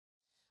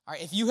All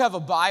right, if you have a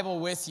Bible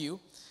with you,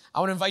 I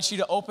want to invite you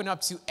to open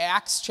up to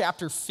Acts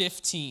chapter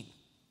 15.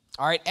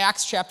 All right,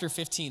 Acts chapter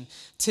 15.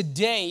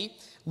 Today,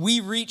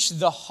 we reach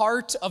the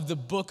heart of the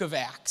book of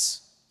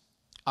Acts.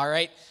 All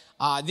right,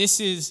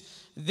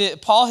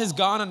 Paul has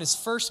gone on his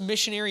first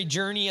missionary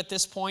journey at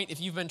this point.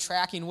 If you've been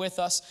tracking with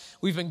us,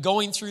 we've been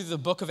going through the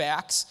book of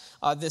Acts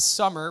this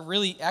summer,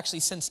 really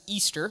actually since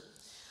Easter.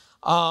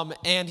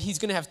 And he's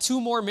going to have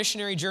two more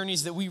missionary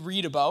journeys that we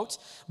read about.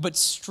 But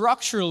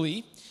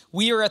structurally,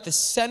 we are at the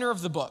center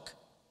of the book.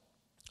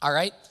 All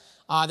right?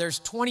 There's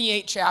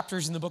 28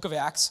 chapters in the book of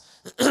Acts.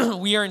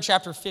 We are in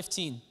chapter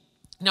 15.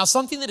 Now,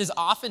 something that is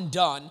often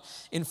done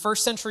in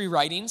first century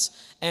writings,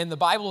 and the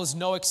Bible is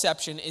no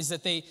exception, is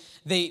that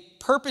they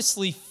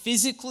purposely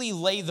physically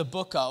lay the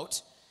book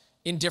out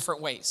in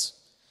different ways.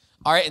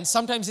 All right, and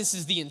sometimes this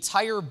is the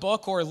entire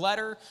book or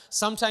letter.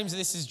 Sometimes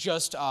this is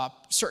just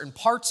certain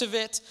parts of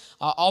it,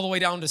 all the way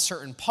down to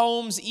certain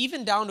poems,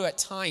 even down to at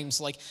times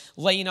like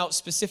laying out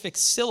specific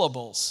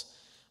syllables.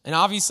 And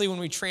obviously when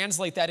we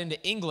translate that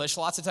into English,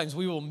 lots of times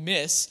we will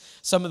miss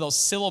some of those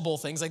syllable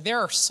things. Like there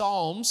are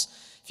psalms,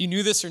 if you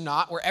knew this or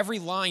not, where every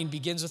line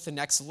begins with the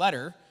next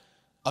letter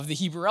of the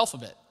Hebrew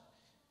alphabet.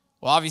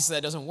 Well, obviously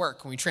that doesn't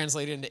work when we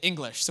translate it into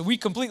English. So we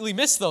completely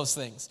miss those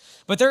things.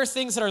 But there are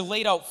things that are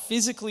laid out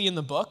physically in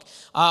the book.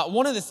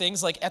 One of the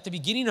things, like at the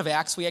beginning of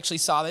Acts, we actually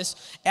saw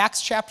this,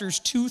 Acts chapters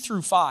 2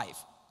 through 5.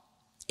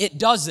 It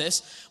does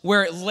this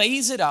where it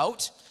lays it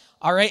out,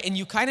 all right, and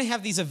you kind of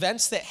have these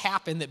events that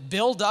happen that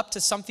build up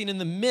to something in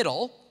the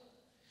middle,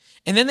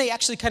 and then they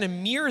actually kind of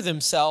mirror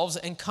themselves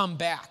and come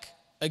back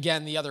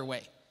again the other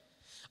way.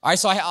 All right,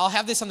 so I'll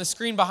have this on the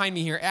screen behind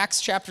me here,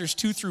 Acts chapters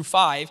 2 through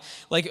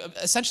 5. Like,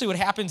 essentially what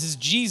happens is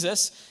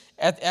Jesus,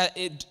 at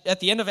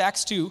the end of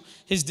Acts 2,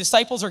 his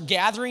disciples are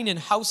gathering in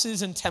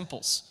houses and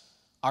temples.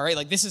 All right,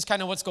 like this is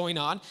kind of what's going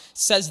on,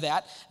 says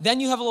that. Then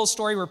you have a little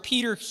story where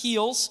Peter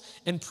heals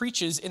and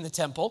preaches in the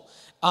temple,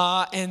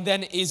 and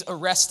then is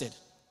arrested.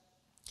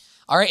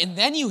 All right, and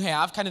then you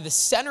have kind of the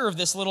center of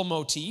this little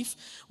motif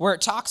where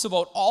it talks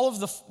about all of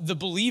the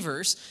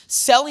believers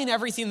selling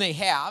everything they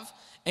have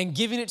and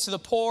giving it to the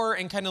poor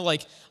and kind of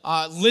like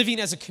living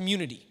as a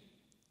community.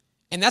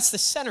 And that's the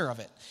center of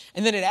it.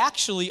 And then it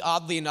actually,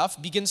 oddly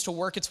enough, begins to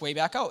work its way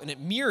back out, and it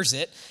mirrors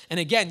it. And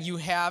again, you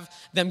have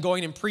them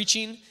going and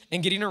preaching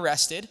and getting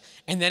arrested,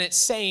 and then it's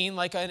saying,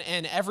 like,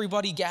 and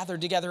everybody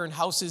gathered together in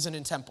houses and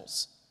in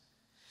temples.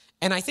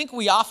 And I think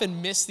we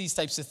often miss these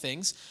types of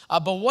things.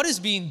 But what is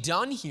being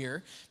done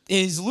here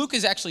is Luke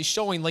is actually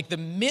showing, like, the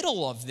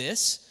middle of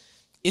this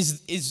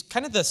is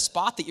kind of the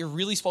spot that you're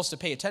really supposed to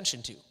pay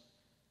attention to.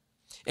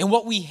 And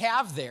what we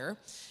have there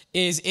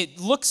is it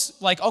looks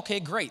like, okay,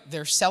 great,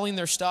 they're selling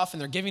their stuff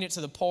and they're giving it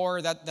to the poor.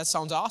 That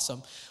sounds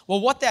awesome. Well,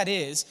 what that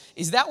is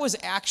that was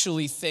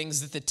actually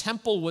things that the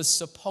temple was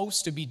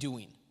supposed to be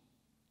doing,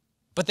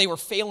 but they were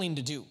failing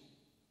to do.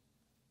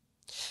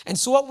 And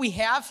so what we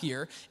have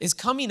here is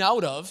coming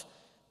out of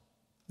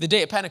the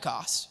day of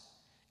Pentecost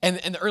and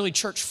the early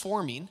church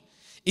forming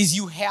is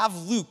you have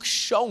Luke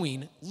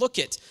showing, look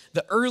at,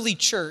 the early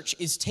church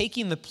is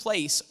taking the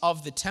place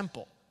of the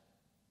temple.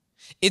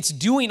 It's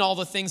doing all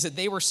the things that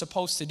they were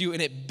supposed to do,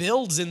 and it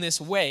builds in this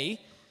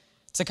way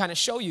to kind of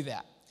show you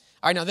that.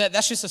 All right, now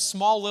that's just a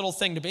small little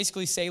thing to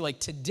basically say, like,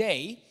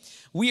 today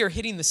we are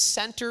hitting the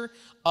center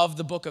of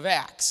the book of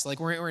Acts. Like,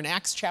 we're in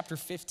Acts chapter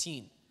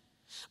 15.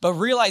 But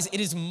realize it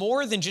is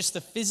more than just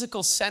the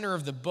physical center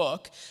of the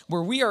book.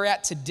 Where we are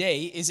at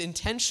today is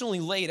intentionally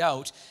laid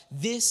out.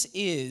 This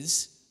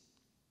is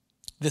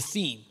the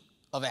theme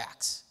of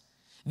Acts.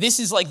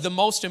 This is like the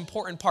most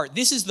important part.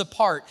 This is the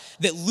part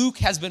that Luke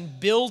has been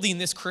building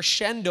this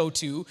crescendo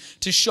to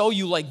show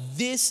you, like,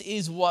 this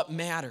is what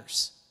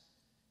matters.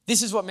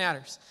 This is what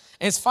matters.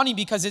 And it's funny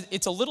because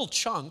it's a little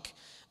chunk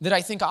that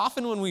I think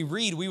often when we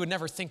read, we would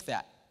never think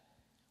that.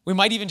 We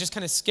might even just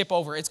kind of skip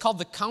over. It's called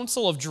the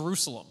Council of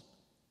Jerusalem.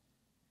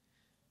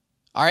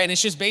 All right, and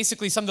it's just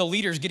basically some of the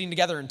leaders getting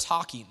together and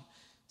talking.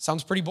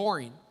 Sounds pretty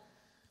boring.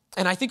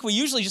 And I think we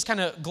usually just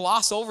kind of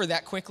gloss over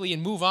that quickly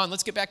and move on.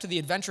 Let's get back to the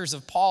adventures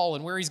of Paul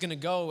and where he's going to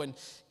go and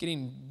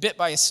getting bit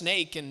by a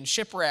snake and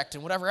shipwrecked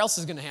and whatever else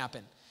is going to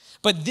happen.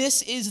 But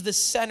this is the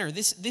center.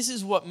 This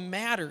is what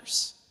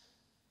matters.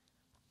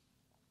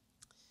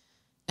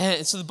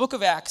 And so the book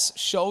of Acts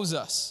shows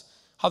us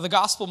how the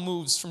gospel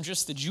moves from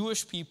just the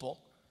Jewish people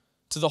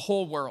to the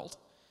whole world.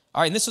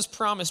 All right, and this was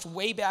promised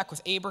way back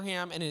with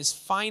Abraham, and it is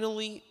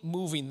finally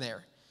moving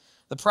there.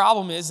 The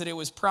problem is that it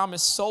was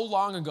promised so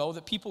long ago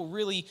that people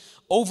really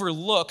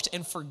overlooked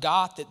and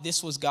forgot that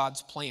this was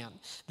God's plan.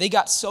 They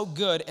got so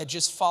good at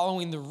just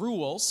following the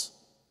rules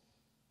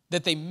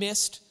that they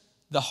missed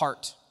the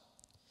heart.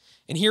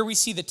 And here we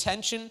see the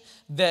tension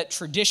that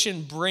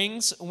tradition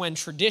brings when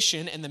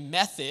tradition and the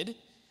method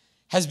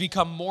has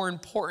become more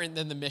important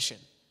than the mission.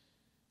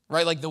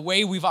 Right? Like the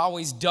way we've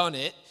always done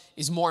it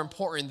is more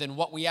important than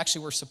what we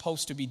actually were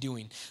supposed to be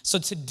doing. So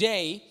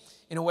today,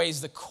 in a way,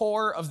 is the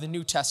core of the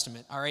New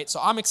Testament, all right? So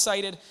I'm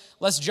excited.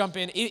 Let's jump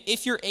in.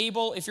 If you're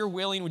able, if you're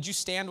willing, would you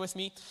stand with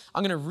me?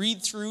 I'm going to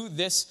read through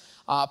this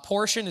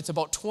portion. It's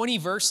about 20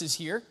 verses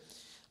here.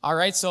 All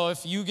right, so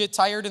if you get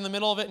tired in the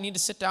middle of it and need to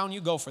sit down,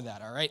 you go for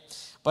that, all right?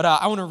 But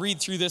I want to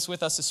read through this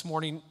with us this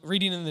morning,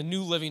 reading in the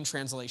New Living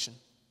Translation.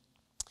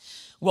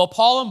 While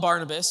Paul and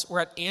Barnabas were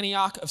at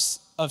Antioch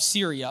of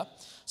Syria,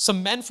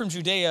 some men from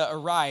Judea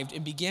arrived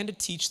and began to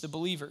teach the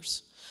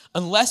believers,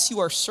 unless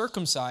you are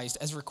circumcised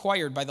as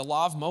required by the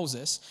law of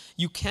Moses,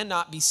 you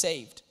cannot be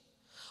saved.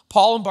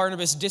 Paul and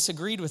Barnabas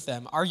disagreed with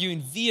them,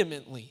 arguing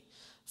vehemently.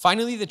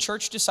 Finally, the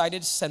church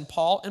decided to send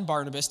Paul and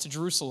Barnabas to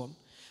Jerusalem,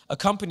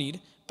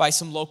 accompanied by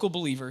some local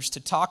believers, to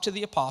talk to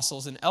the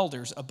apostles and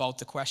elders about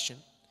the question.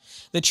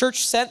 The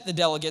church sent the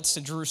delegates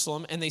to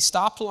Jerusalem, and they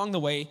stopped along the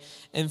way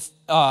in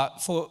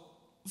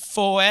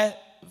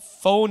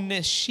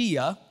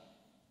Phoenicia,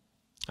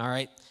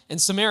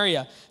 and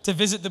Samaria to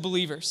visit the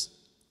believers.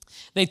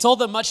 They told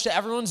them, much to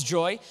everyone's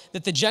joy,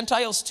 that the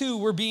Gentiles too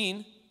were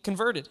being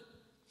converted.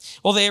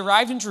 While they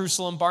arrived in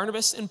Jerusalem,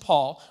 Barnabas and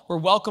Paul were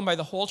welcomed by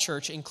the whole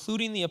church,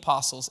 including the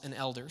apostles and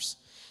elders.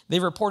 They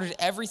reported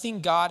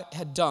everything God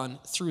had done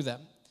through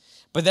them.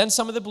 But then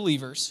some of the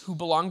believers who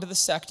belonged to the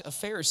sect of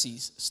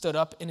Pharisees stood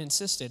up and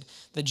insisted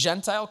that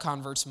Gentile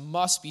converts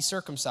must be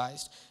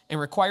circumcised and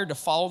required to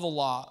follow the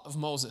law of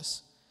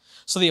Moses.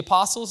 So the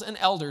apostles and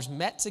elders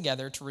met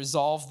together to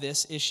resolve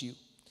this issue.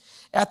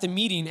 At the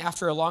meeting,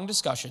 after a long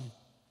discussion,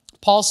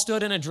 Paul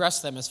stood and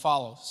addressed them as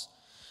follows.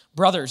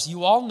 Brothers,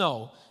 you all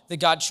know that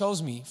God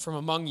chose me from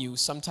among you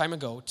some time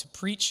ago to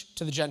preach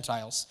to the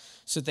Gentiles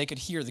so that they could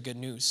hear the good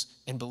news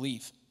and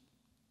believe.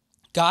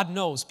 God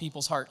knows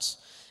people's hearts,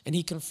 and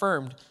he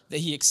confirmed that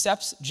he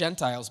accepts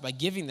Gentiles by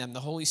giving them the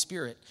Holy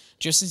Spirit,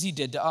 just as he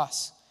did to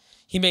us.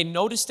 He made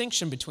no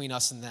distinction between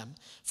us and them,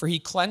 for he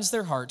cleansed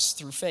their hearts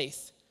through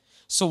faith.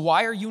 So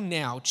why are you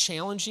now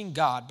challenging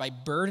God by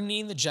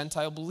burdening the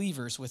Gentile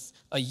believers with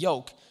a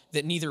yoke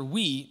that neither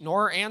we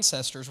nor our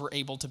ancestors were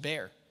able to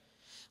bear?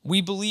 We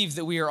believe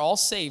that we are all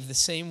saved the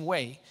same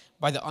way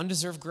by the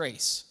undeserved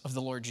grace of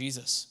the Lord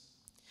Jesus.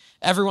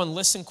 Everyone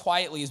listened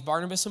quietly as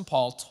Barnabas and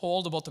Paul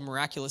told about the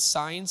miraculous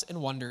signs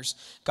and wonders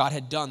God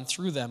had done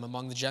through them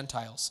among the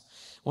Gentiles.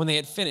 When they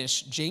had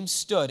finished, James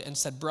stood and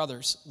said,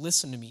 Brothers,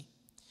 listen to me.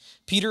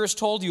 Peter has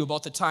told you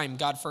about the time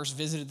God first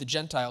visited the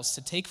Gentiles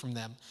to take from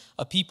them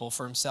a people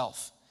for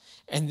himself.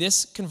 And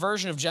this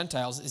conversion of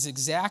Gentiles is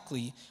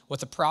exactly what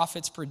the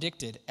prophets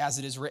predicted, as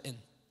it is written.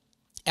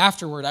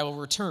 Afterward, I will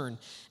return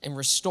and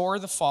restore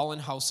the fallen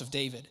house of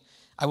David.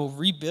 I will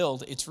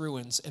rebuild its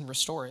ruins and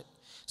restore it,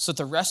 so that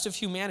the rest of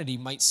humanity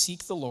might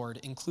seek the Lord,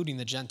 including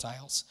the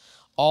Gentiles.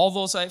 All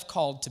those I have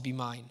called to be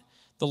mine,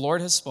 the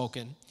Lord has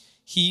spoken,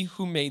 he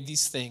who made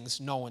these things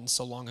known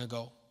so long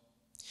ago.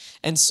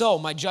 And so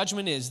my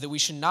judgment is that we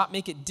should not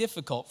make it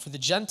difficult for the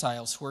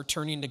Gentiles who are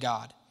turning to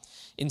God.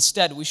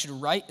 Instead, we should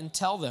write and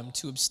tell them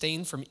to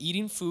abstain from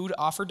eating food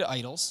offered to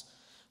idols,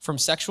 from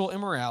sexual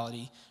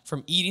immorality,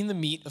 from eating the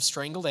meat of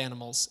strangled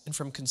animals, and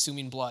from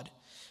consuming blood.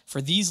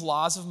 For these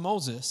laws of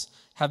Moses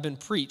have been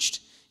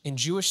preached in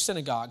Jewish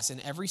synagogues in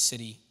every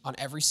city on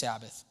every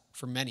Sabbath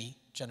for many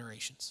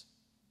generations.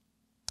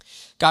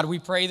 God, we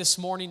pray this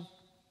morning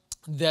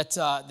that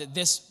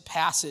this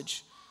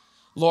passage,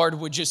 Lord,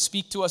 would just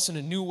speak to us in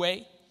a new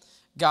way.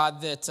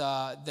 God,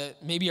 that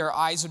maybe our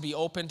eyes would be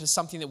open to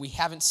something that we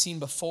haven't seen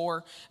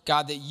before.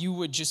 God, that you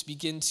would just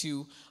begin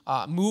to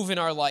move in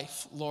our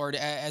life, Lord,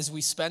 as we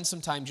spend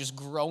some time just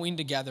growing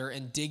together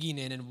and digging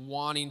in and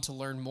wanting to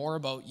learn more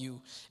about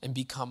you and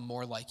become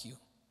more like you.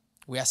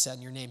 We ask that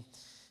in your name.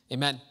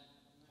 Amen.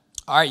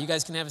 All right, you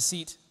guys can have a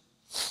seat.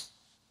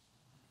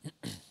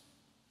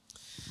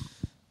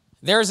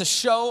 There is a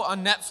show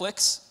on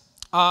Netflix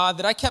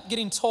that I kept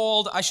getting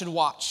told I should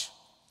watch.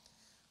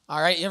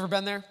 All right, you ever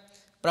been there?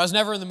 But I was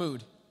never in the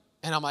mood.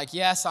 And I'm like,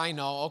 yes, I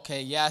know.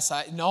 Okay, yes,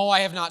 no,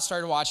 I have not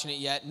started watching it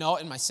yet. No,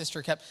 and my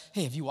sister kept,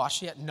 hey, have you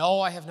watched it yet? No,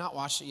 I have not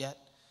watched it yet.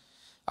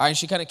 All right, and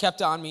she kind of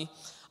kept on me.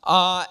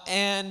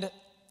 And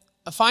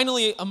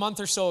finally, a month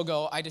or so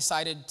ago, I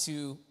decided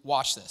to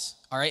watch this.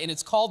 All right, and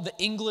it's called The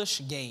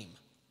English Game.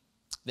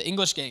 The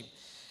English Game.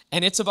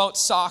 And it's about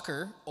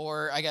soccer,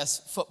 or I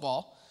guess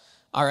football,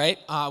 all right,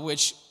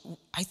 which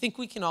I think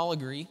we can all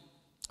agree,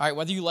 all right,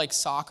 whether you like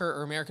soccer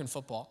or American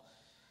football,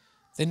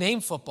 the name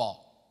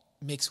football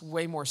makes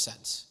way more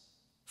sense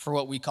for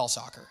what we call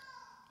soccer.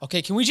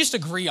 Okay, can we just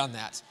agree on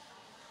that?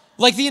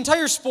 Like, the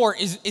entire sport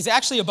is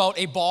actually about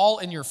a ball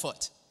in your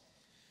foot.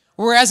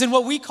 Whereas in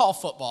what we call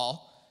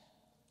football,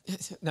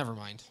 never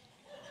mind.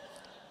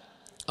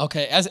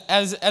 Okay, as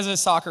a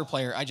soccer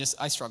player,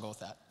 I struggle with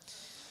that.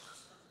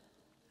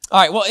 All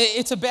right, well,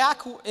 it's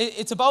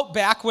about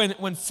back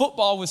when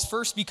football was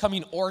first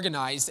becoming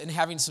organized and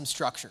having some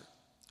structure,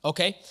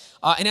 okay?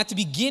 And at the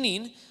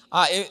beginning,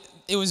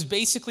 it was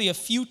basically a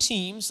few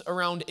teams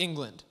around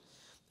England.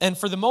 And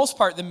for the most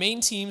part, the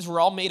main teams were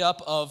all made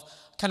up of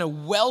kind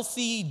of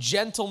wealthy,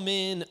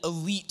 gentlemen,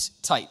 elite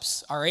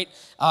types, all right?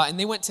 And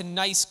they went to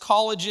nice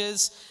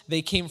colleges.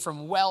 They came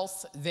from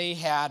wealth. They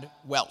had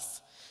wealth.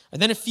 And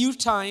then a few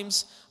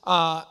times,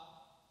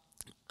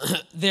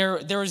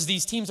 there was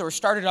these teams that were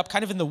started up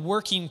kind of in the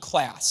working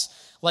class,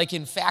 like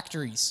in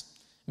factories,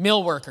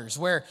 mill workers,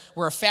 where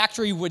a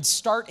factory would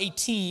start a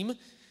team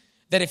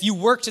that if you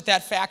worked at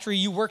that factory,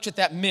 you worked at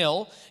that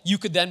mill, you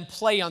could then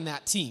play on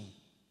that team.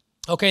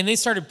 Okay, and they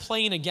started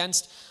playing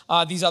against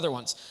these other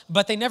ones,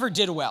 but they never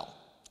did well.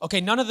 Okay,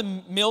 none of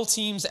the mill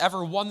teams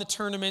ever won the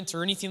tournament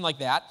or anything like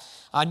that.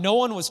 No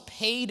one was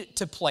paid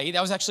to play.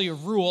 That was actually a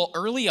rule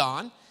early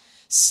on,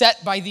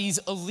 set by these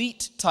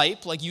elite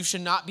type, like you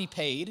should not be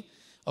paid.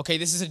 Okay,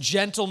 this is a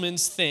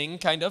gentleman's thing,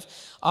 kind of.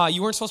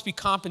 You weren't supposed to be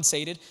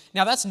compensated.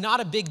 Now, that's not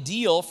a big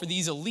deal for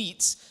these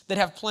elites that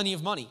have plenty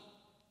of money.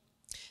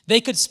 They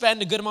could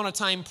spend a good amount of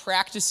time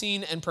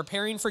practicing and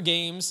preparing for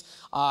games,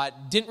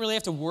 didn't really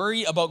have to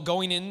worry about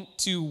going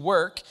into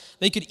work.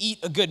 They could eat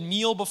a good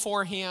meal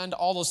beforehand,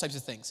 all those types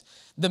of things.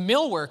 The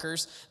mill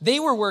workers, they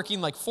were working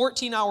like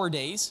 14-hour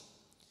days,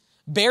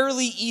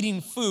 barely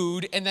eating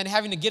food, and then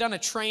having to get on a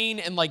train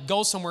and like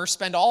go somewhere,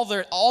 spend all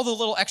the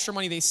little extra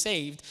money they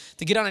saved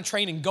to get on a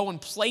train and go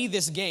and play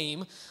this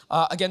game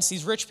against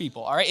these rich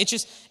people. All right,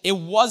 it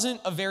wasn't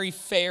a very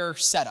fair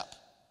setup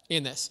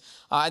in this.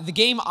 The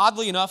game,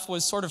 oddly enough,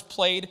 was sort of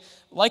played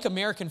like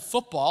American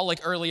football,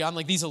 like early on,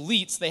 like these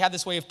elites, they had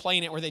this way of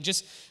playing it where they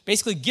just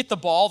basically get the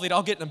ball, they'd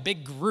all get in a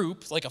big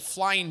group, like a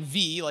flying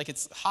V, like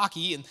it's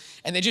hockey,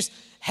 and they just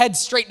head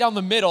straight down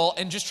the middle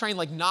and just try and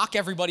like knock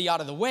everybody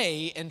out of the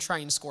way and try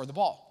and score the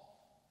ball.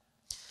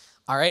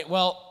 All right,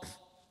 well,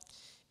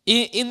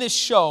 in this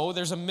show,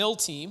 there's a mill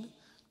team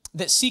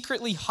that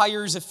secretly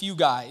hires a few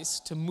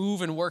guys to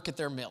move and work at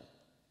their mill.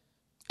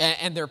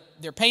 And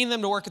they're paying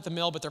them to work at the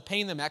mill, but they're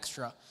paying them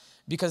extra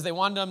because they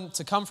want them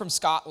to come from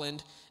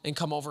Scotland and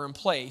come over and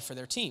play for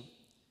their team.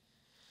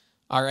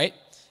 All right?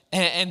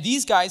 And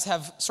these guys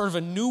have sort of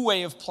a new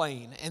way of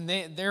playing. And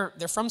they're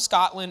from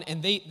Scotland,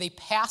 and they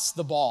pass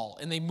the ball,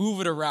 and they move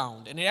it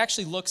around. And it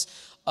actually looks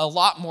a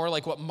lot more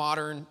like what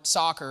modern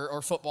soccer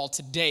or football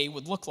today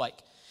would look like.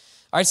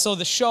 All right, so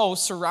the show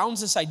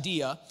surrounds this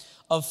idea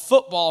of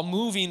football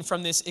moving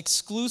from this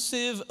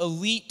exclusive,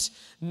 elite,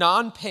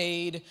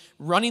 non-paid,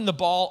 running the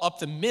ball up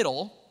the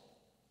middle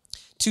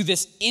to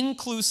this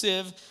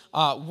inclusive,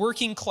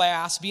 working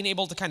class, being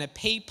able to kind of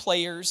pay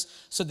players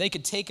so they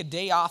could take a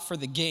day off for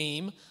the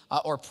game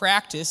or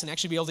practice and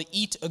actually be able to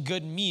eat a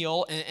good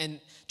meal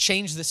and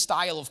change the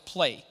style of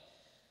play.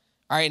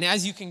 All right, and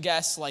as you can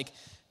guess, like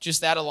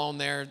just that alone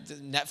there,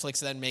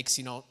 Netflix then makes,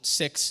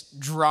 6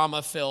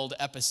 drama-filled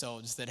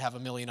episodes that have a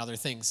million other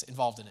things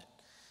involved in it,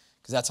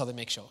 because that's how they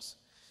make shows.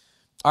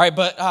 All right,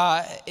 but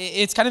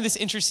it's kind of this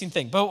interesting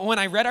thing. But when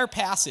I read our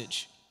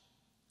passage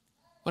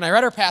for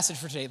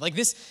today, like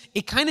this,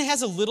 it kind of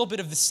has a little bit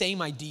of the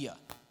same idea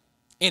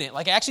in it.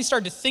 Like I actually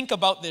started to think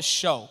about this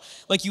show.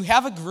 Like you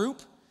have a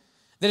group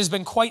that has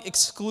been quite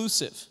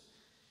exclusive,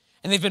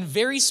 and they've been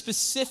very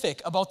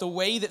specific about the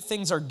way that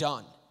things are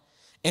done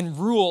and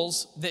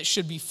rules that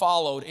should be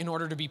followed in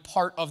order to be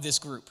part of this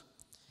group.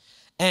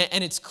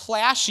 And it's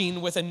clashing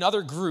with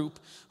another group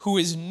who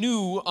is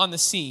new on the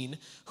scene,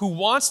 who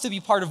wants to be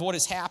part of what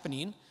is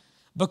happening,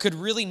 but could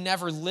really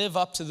never live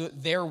up to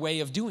their way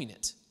of doing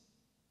it.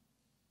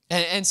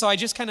 And so I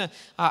just kind of,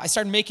 I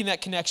started making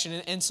that connection.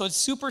 And so it's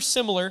super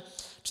similar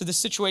to the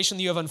situation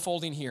that you have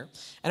unfolding here.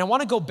 And I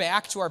want to go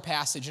back to our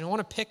passage, and I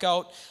want to pick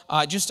out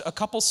just a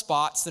couple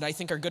spots that I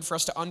think are good for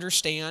us to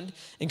understand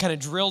and kind of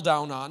drill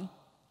down on,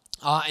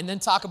 and then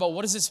talk about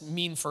what does this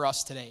mean for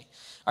us today.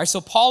 All right,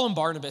 so Paul and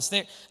Barnabas,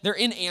 they're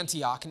in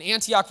Antioch. And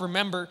Antioch,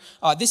 remember,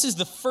 this is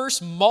the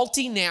first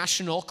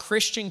multinational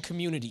Christian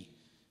community.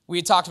 We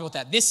had talked about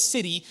that. This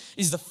city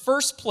is the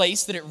first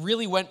place that it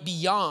really went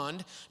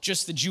beyond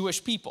just the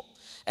Jewish people.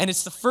 And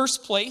it's the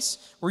first place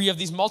where you have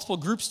these multiple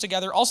groups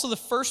together. Also the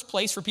first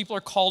place where people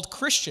are called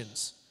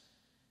Christians.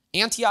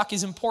 Antioch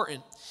is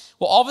important.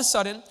 Well, all of a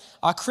sudden,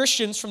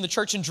 Christians from the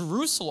church in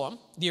Jerusalem,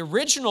 the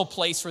original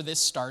place where this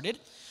started,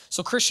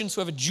 so Christians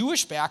who have a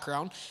Jewish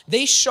background,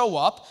 they show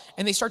up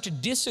and they start to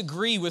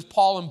disagree with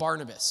Paul and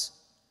Barnabas.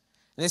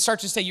 And they start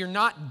to say, you're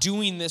not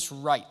doing this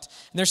right.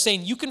 And they're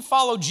saying, you can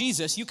follow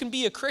Jesus, you can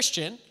be a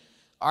Christian,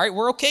 all right,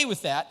 we're okay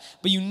with that,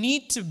 but you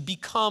need to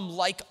become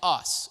like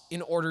us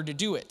in order to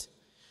do it.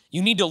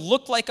 You need to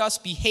look like us,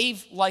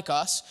 behave like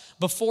us,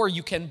 before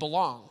you can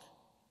belong.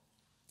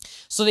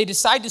 So they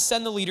decide to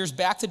send the leaders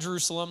back to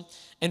Jerusalem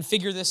and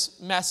figure this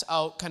mess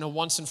out kind of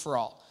once and for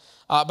all.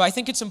 But I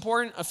think it's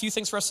important, a few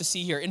things for us to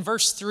see here. In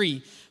verse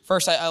 3,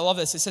 first, I love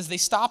this. It says, they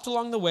stopped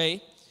along the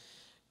way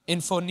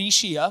in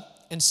Phoenicia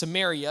and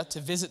Samaria to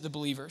visit the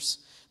believers.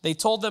 They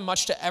told them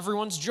much to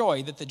everyone's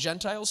joy that the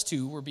Gentiles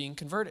too were being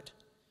converted.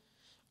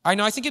 I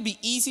know, I think it'd be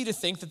easy to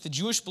think that the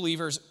Jewish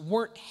believers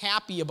weren't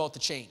happy about the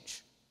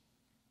change,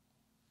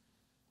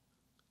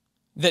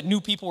 that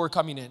new people were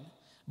coming in.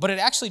 But it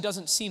actually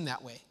doesn't seem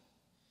that way.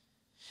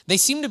 They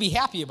seem to be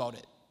happy about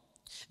it.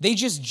 They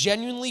just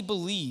genuinely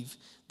believe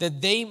that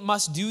they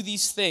must do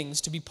these things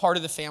to be part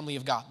of the family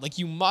of God. Like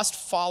you must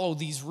follow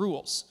these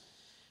rules.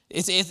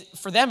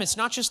 For them, it's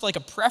not just like a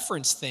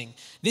preference thing.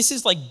 This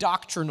is like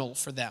doctrinal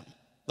for them.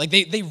 Like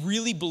they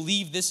really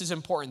believe this is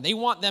important. They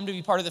want them to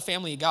be part of the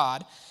family of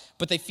God,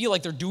 but they feel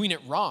like they're doing it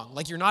wrong.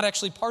 Like you're not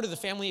actually part of the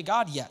family of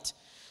God yet.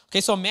 Okay,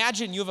 so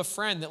imagine you have a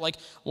friend that like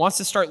wants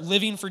to start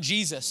living for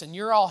Jesus and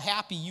you're all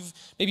happy. You've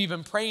maybe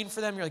been praying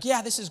for them. You're like,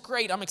 yeah, this is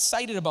great. I'm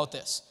excited about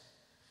this.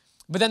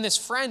 But then this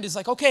friend is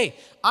like, okay,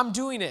 I'm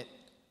doing it,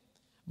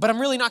 but I'm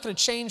really not going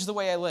to change the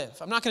way I live.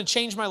 I'm not going to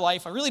change my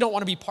life. I really don't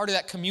want to be part of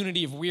that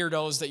community of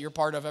weirdos that you're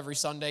part of every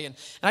Sunday. And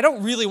I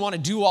don't really want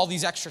to do all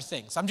these extra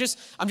things. I'm just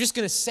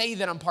going to say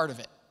that I'm part of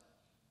it.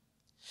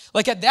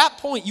 Like at that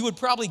point, you would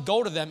probably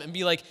go to them and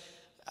be like,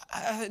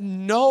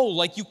 no,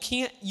 like you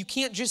can't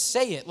just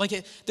say it.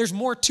 Like there's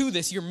more to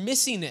this. You're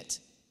missing it.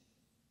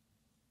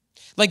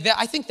 Like that,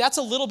 I think that's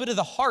a little bit of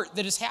the heart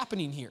that is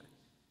happening here.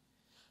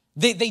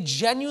 They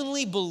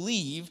genuinely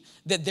believe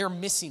that they're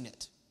missing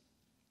it.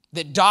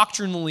 That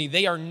doctrinally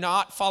they are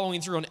not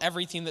following through on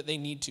everything that they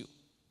need to.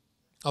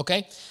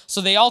 Okay?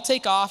 So they all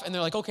take off and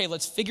they're like, okay,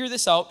 let's figure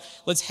this out.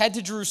 Let's head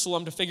to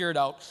Jerusalem to figure it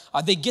out.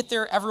 They get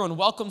there, everyone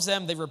welcomes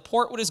them, they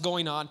report what is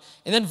going on.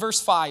 And then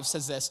verse 5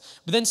 says this,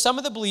 but then some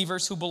of the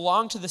believers who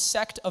belonged to the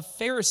sect of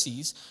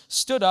Pharisees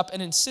stood up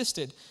and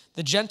insisted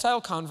the Gentile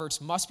converts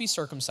must be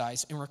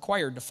circumcised and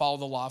required to follow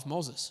the law of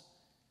Moses.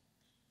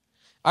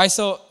 All right,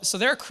 so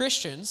there are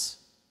Christians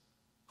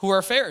who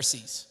are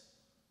Pharisees.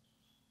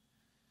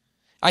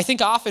 I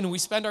think often we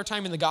spend our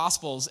time in the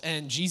Gospels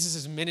and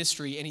Jesus'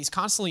 ministry, and he's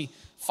constantly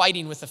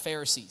fighting with the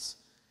Pharisees.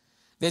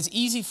 It's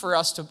easy for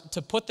us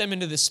to put them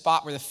into this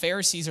spot where the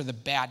Pharisees are the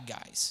bad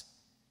guys.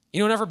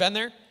 Anyone ever been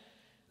there?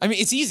 I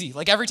mean, it's easy.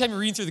 Like every time you're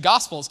reading through the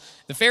Gospels,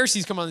 the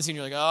Pharisees come on the scene,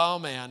 you're like, oh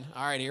man,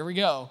 all right, here we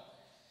go.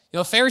 You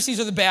know, Pharisees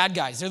are the bad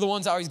guys. They're the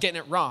ones always getting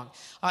it wrong.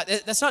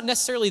 That's not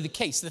necessarily the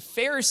case. The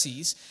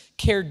Pharisees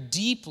care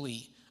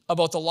deeply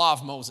about the law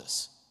of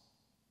Moses.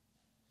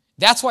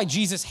 That's why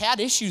Jesus had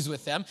issues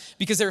with them,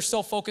 because they were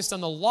so focused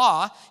on the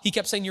law. He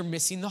kept saying, you're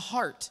missing the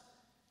heart.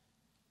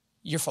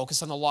 You're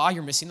focused on the law,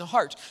 you're missing the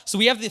heart. So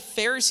we have the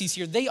Pharisees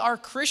here. They are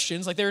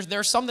Christians. Like there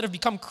are some that have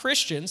become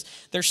Christians.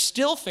 They're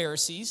still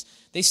Pharisees.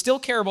 They still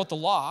care about the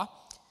law,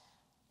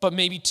 but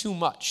maybe too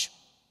much.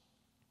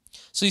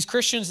 So these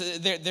Christians,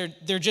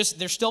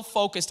 they're still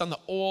focused on the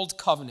old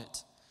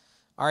covenant.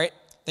 All right?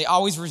 They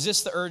always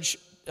resist the urge.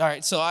 All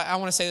right, so I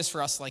want to say this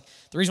for us. Like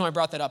the reason why I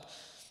brought that up,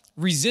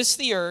 resist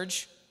the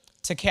urge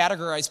to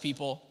categorize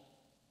people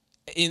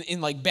in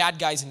like bad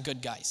guys and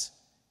good guys.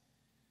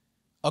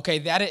 Okay,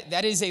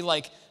 that is a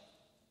like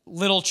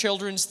little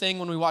children's thing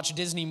when we watch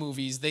Disney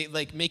movies. They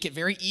like make it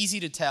very easy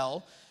to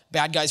tell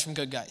bad guys from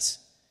good guys.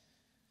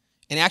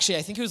 And actually,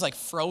 I think it was like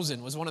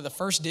Frozen was one of the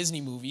first Disney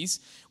movies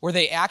where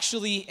they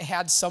actually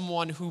had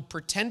someone who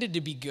pretended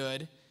to be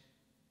good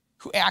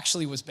who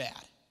actually was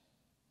bad.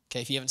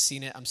 Okay, if you haven't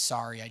seen it, I'm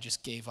sorry, I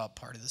just gave up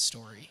part of the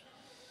story.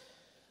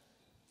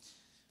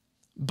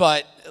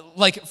 But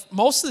like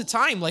most of the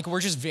time, like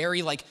we're just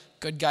very like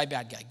good guy,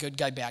 bad guy, good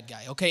guy, bad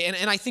guy. Okay,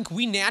 and I think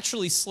we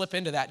naturally slip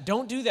into that.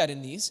 Don't do that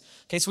in these.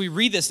 Okay, so we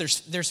read this.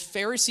 There's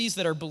Pharisees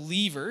that are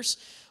believers.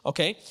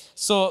 Okay,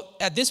 so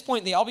at this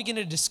point, they all begin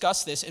to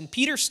discuss this, and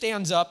Peter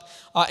stands up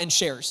and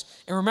shares.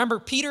 And remember,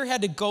 Peter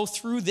had to go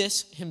through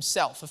this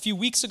himself. A few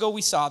weeks ago,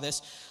 we saw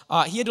this.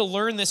 He had to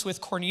learn this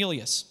with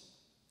Cornelius.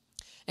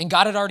 And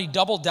God had already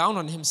doubled down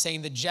on him,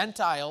 saying, the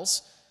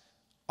Gentiles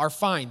are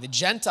fine. The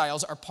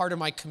Gentiles are part of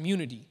my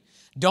community.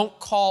 Don't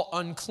call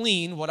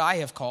unclean what I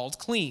have called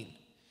clean.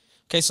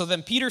 Okay, so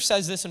then Peter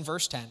says this in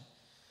verse 10.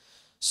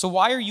 So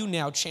why are you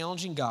now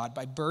challenging God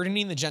by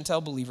burdening the Gentile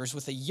believers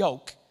with a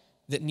yoke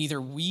that neither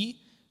we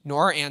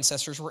nor our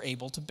ancestors were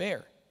able to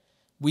bear?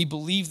 We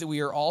believe that we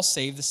are all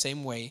saved the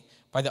same way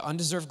by the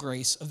undeserved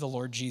grace of the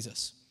Lord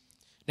Jesus.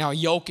 Now, a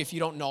yoke, if you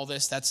don't know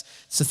this, it's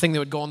the thing that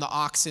would go on the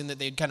oxen that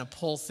they'd kind of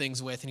pull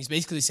things with. And he's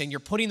basically saying you're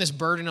putting this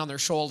burden on their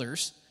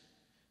shoulders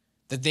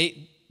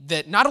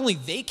that not only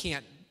they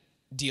can't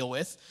deal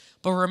with,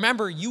 but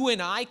remember, you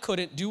and I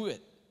couldn't do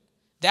it.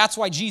 That's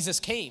why Jesus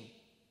came.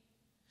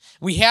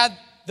 We had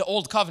the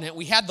old covenant,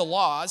 we had the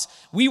laws.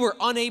 We were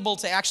unable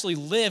to actually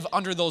live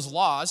under those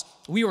laws.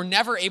 We were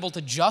never able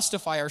to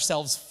justify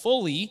ourselves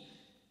fully.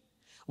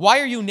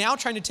 Why are you now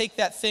trying to take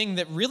that thing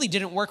that really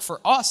didn't work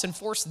for us and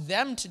force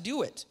them to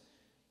do it?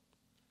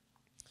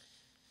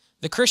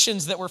 The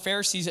Christians that were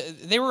Pharisees,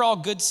 they were all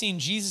good seeing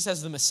Jesus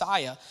as the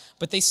Messiah,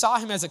 but they saw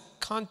him as a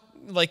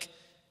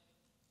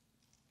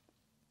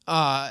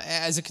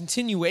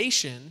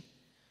continuation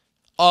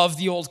of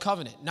the old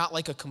covenant, not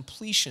like a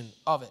completion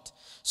of it.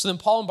 So then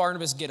Paul and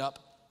Barnabas get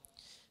up.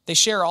 They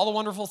share all the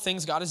wonderful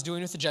things God is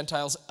doing with the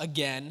Gentiles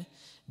again.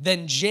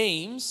 Then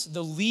James,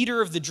 the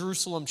leader of the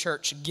Jerusalem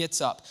church,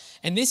 gets up.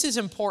 And this is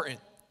important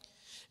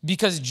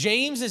because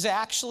James is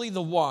actually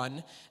the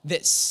one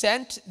that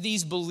sent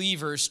these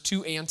believers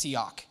to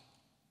Antioch.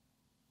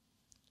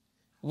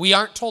 We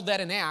aren't told that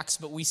in Acts,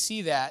 but we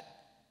see that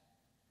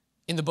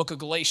in the book of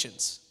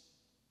Galatians.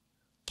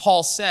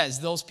 Paul says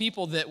those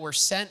people that were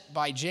sent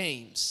by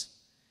James.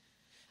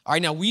 All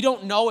right, now we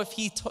don't know if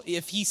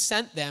he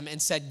sent them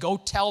and said, go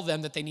tell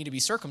them that they need to be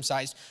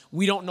circumcised.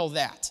 We don't know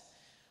that.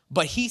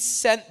 But he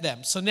sent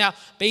them. So now,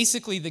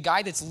 basically, the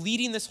guy that's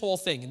leading this whole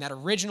thing in that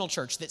original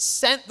church that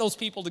sent those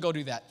people to go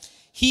do that,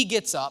 he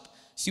gets up.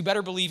 So you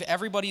better believe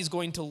everybody is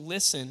going to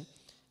listen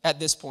at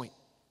this point.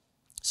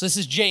 So this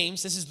is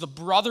James, this is the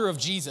brother of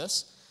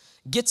Jesus,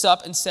 gets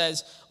up and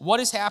says,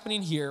 what is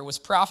happening here was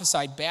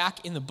prophesied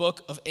back in the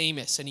book of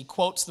Amos. And he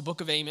quotes the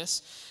book of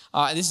Amos.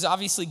 And this is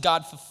obviously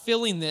God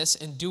fulfilling this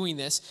and doing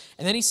this.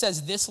 And then he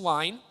says this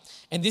line,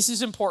 and this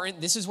is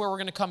important. This is where we're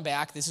going to come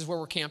back. This is where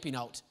we're camping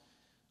out.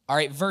 All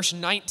right, verse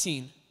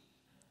 19.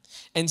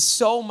 And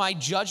so my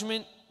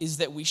judgment is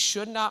that we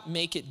should not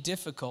make it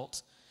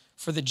difficult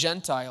for the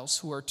Gentiles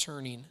who are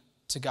turning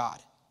to God.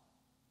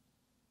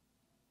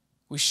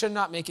 We should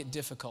not make it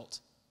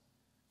difficult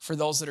for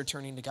those that are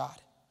turning to God.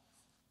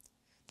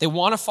 They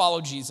want to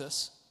follow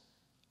Jesus.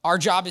 Our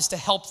job is to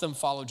help them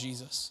follow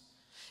Jesus,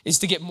 is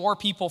to get more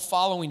people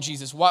following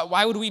Jesus.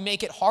 Why would we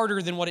make it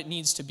harder than what it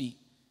needs to be?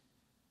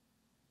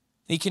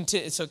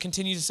 So it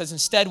continues, it says,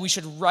 instead, we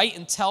should write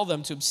and tell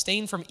them to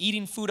abstain from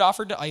eating food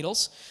offered to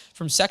idols,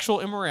 from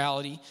sexual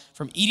immorality,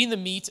 from eating the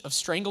meat of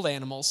strangled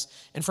animals,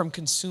 and from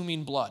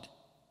consuming blood.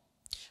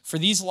 For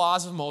these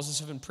laws of Moses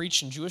have been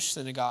preached in Jewish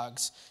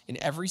synagogues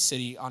in every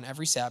city on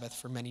every Sabbath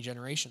for many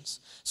generations.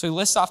 So he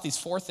lists off these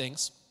 4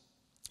 things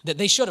that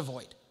they should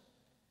avoid. He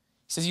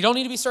says you don't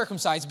need to be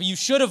circumcised, but you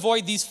should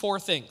avoid these 4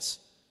 things.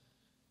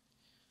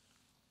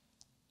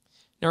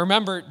 Now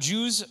remember,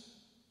 Jews,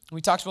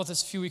 we talked about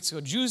this a few weeks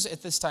ago, Jews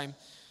at this time,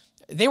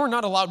 they were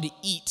not allowed to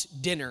eat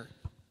dinner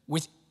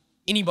with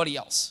anybody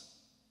else.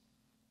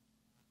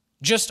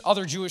 Just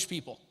other Jewish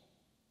people.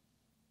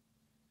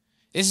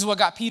 This is what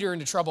got Peter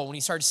into trouble when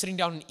he started sitting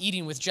down and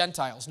eating with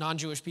Gentiles,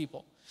 non-Jewish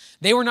people.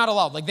 They were not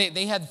allowed. Like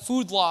they had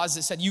food laws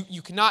that said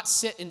you cannot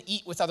sit and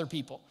eat with other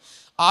people.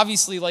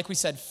 Obviously, like we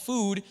said,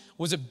 food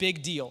was a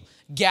big deal.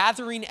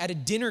 Gathering at a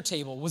dinner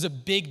table was a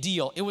big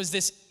deal. It was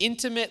this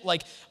intimate,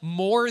 like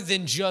more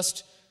than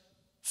just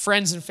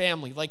friends and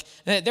family. Like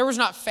there was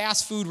not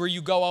fast food where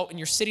you go out and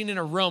you're sitting in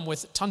a room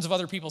with tons of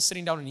other people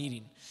sitting down and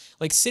eating.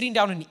 Like sitting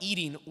down and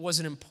eating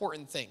was an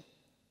important thing.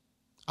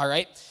 All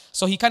right?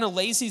 So he kind of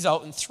lays these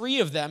out, and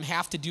 3 of them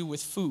have to do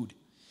with food.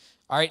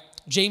 All right?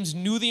 James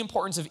knew the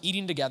importance of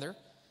eating together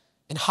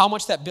and how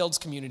much that builds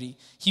community.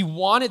 He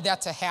wanted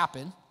that to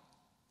happen.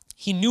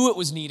 He knew it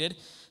was needed.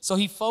 So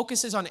he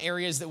focuses on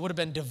areas that would have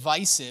been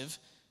divisive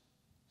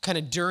kind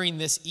of during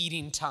this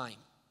eating time.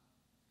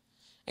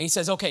 And he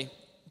says, okay,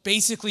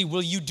 basically,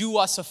 will you do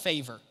us a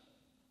favor?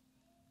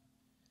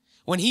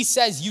 When he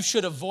says you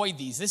should avoid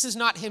these, this is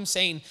not him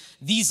saying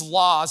these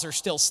laws are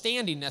still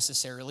standing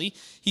necessarily.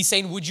 He's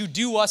saying, would you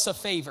do us a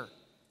favor?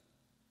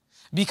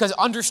 Because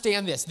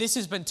understand this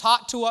has been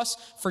taught to us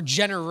for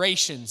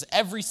generations.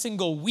 Every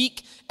single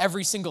week,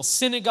 every single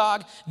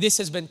synagogue, this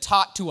has been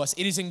taught to us.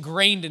 It is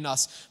ingrained in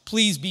us.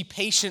 Please be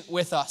patient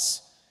with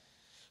us.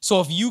 So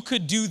if you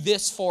could do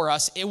this for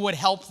us, it would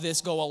help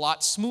this go a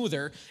lot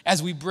smoother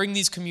as we bring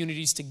these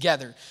communities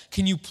together.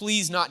 Can you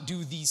please not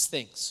do these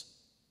things?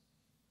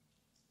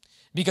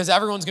 Because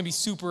everyone's going to be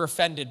super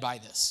offended by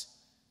this.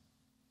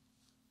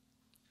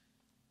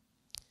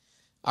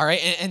 All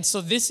right, and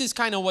so this is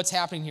kind of what's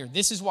happening here.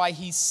 This is why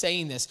he's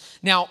saying this.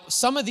 Now,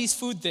 some of these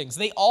food things,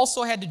 they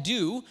also had to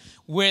do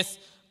with,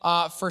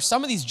 for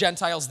some of these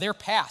Gentiles, their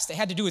past. They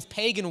had to do with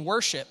pagan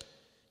worship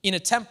in a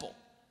temple.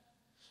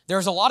 There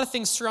was a lot of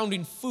things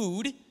surrounding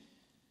food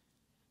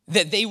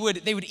that they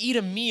would eat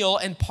a meal,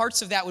 and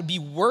parts of that would be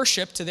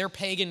worship to their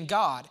pagan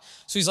god.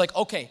 So he's like,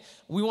 okay,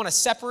 we want to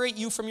separate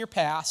you from your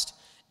past,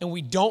 and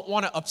we don't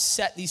want to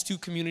upset these 2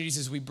 communities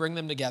as we bring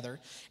them together.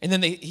 And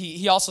then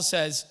he also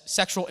says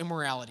sexual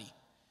immorality.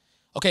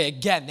 Okay,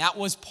 again, that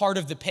was part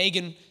of the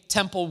pagan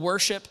temple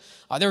worship.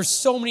 There were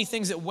so many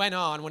things that went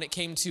on when it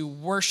came to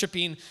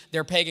worshiping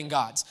their pagan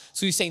gods.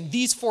 So he's saying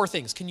these 4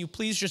 things. Can you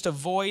please just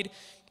avoid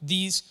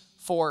these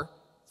 4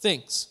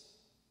 things?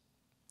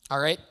 All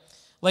right?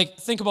 Like,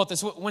 think about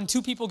this. When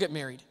 2 people get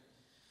married,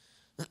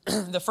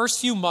 the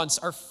first few months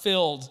are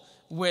filled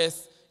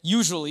with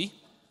usually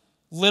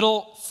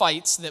little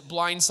fights that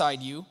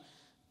blindside you,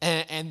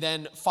 and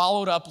then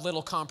followed up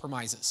little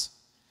compromises.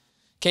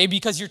 Okay,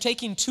 because you're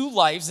taking 2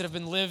 lives that have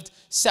been lived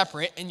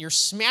separate and you're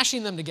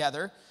smashing them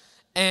together,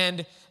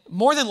 and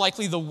more than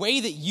likely the way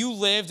that you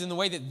lived and the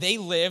way that they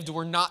lived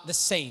were not the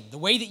same. The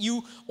way that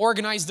you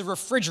organized the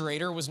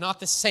refrigerator was not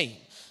the same.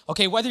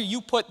 Okay, whether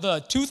you put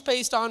the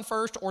toothpaste on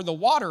first or the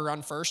water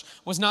on first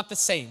was not the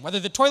same. Whether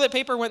the toilet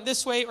paper went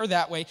this way or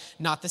that way,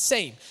 not the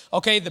same.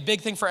 Okay, the big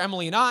thing for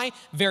Emily and I,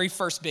 very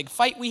first big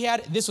fight we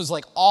had, this was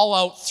like all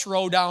out,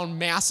 throw down,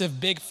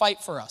 massive big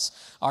fight for us.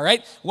 All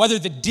right, whether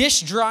the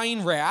dish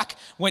drying rack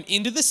went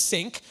into the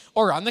sink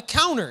or on the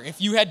counter.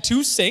 If you had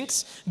 2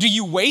 sinks, do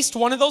you waste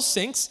one of those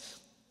sinks?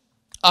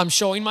 I'm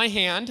showing my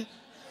hand.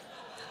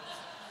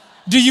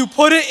 Do you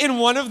put it in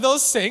one of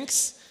those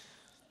sinks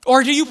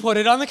or do you put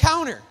it on the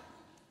counter?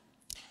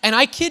 And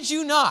I kid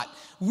you not,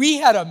 we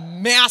had a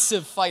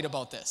massive fight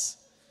about this.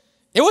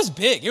 It was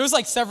big. It was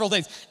like several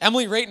days.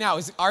 Emily right now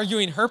is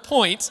arguing her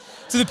point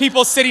to the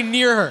people sitting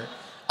near her.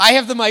 I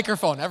have the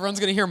microphone. Everyone's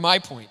going to hear my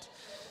point.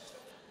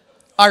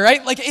 All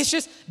right? Like, it's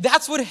just,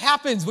 that's what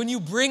happens when you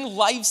bring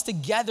lives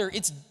together.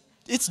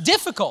 It's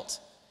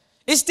difficult.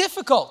 It's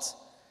difficult.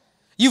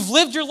 You've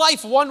lived your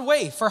life one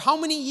way for how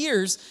many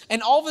years,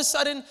 and all of a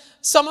sudden,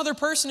 some other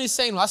person is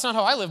saying, well, that's not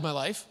how I live my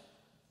life.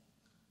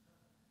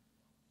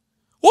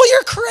 Well,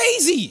 you're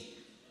crazy.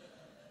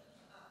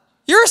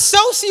 You're a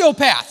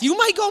sociopath. You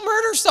might go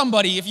murder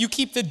somebody if you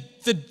keep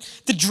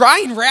the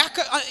drying rack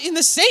in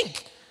the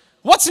sink.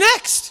 What's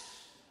next?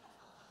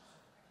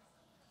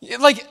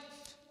 Like,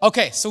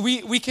 okay, so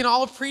we can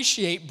all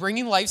appreciate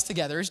bringing lives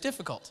together is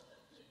difficult.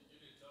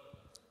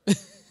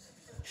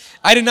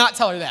 I did not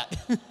tell her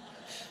that.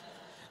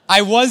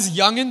 I was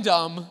young and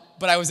dumb,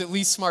 but I was at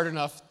least smart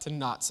enough to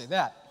not say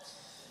that.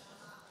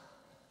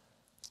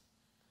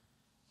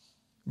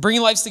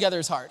 Bringing lives together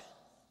is hard.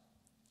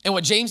 And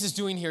what James is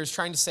doing here is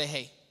trying to say,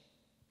 hey,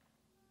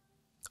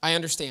 I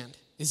understand.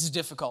 This is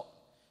difficult.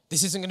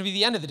 This isn't going to be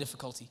the end of the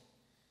difficulty.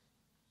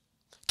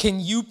 Can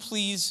you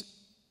please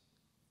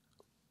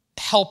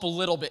help a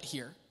little bit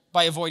here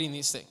by avoiding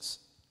these things?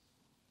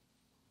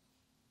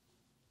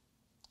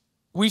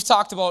 We've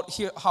talked about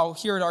how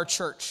here at our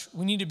church,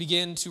 we need to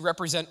begin to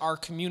represent our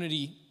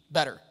community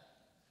better.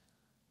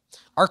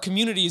 Our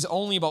community is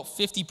only about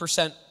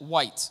 50%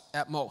 white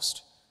at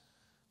most,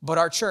 but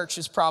our church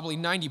is probably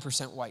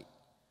 90% white.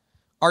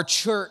 Our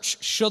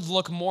church should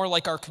look more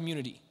like our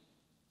community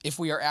if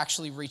we are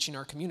actually reaching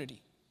our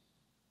community.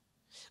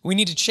 We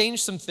need to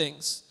change some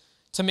things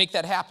to make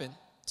that happen,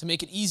 to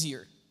make it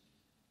easier.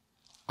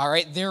 All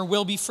right, there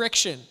will be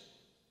friction.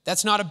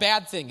 That's not a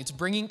bad thing. It's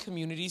bringing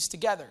communities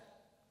together.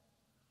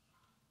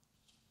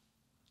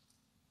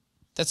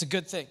 That's a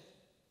good thing.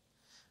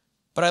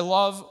 But I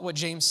love what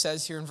James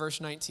says here in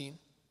verse 19.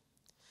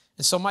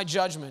 And so my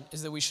judgment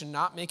is that we should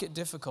not make it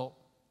difficult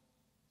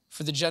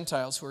for the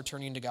Gentiles who are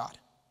turning to God.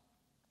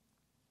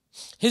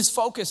 His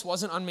focus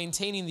wasn't on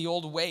maintaining the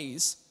old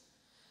ways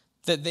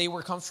that they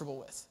were comfortable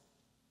with.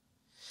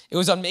 It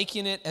was on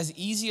making it as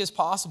easy as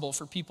possible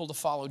for people to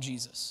follow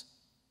Jesus.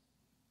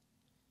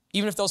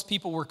 Even if those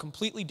people were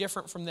completely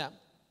different from them,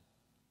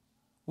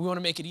 we want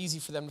to make it easy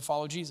for them to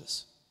follow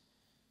Jesus.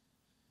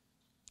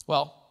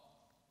 Well,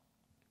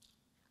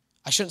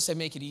 I shouldn't say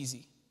make it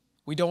easy.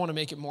 We don't want to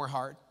make it more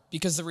hard,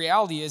 because the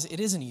reality is it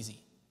isn't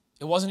easy.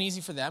 It wasn't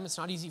easy for them. It's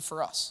not easy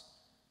for us.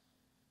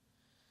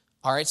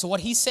 All right, so what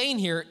he's saying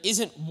here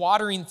isn't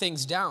watering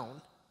things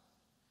down,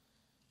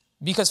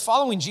 because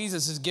following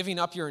Jesus is giving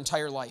up your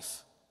entire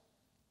life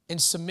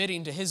and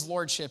submitting to his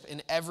lordship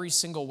in every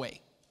single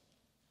way.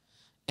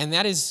 And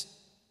that is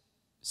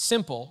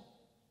simple,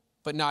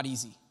 but not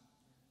easy.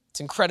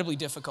 It's incredibly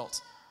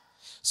difficult.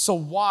 So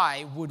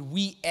why would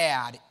we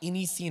add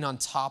anything on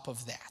top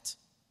of that?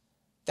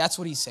 That's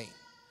what he's saying.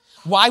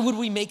 Why would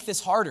we make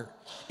this harder?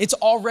 It's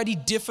already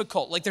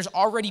difficult. Like, there's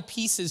already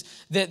pieces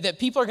that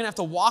people are going to have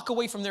to walk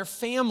away from their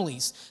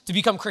families to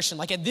become Christian.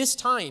 Like at this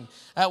time,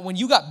 when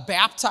you got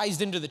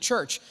baptized into the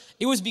church,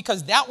 it was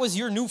because that was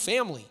your new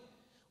family.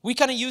 We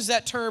kind of use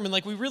that term, and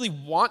like we really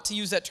want to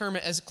use that term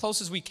as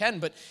close as we can,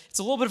 but it's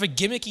a little bit of a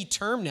gimmicky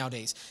term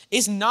nowadays.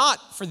 It's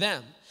not for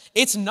them.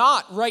 It's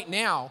not right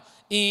now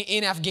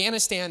in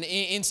Afghanistan,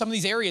 in some of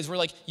these areas where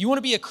like, you want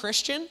to be a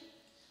Christian,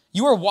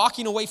 you are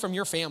walking away from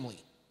your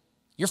family.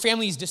 Your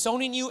family is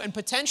disowning you and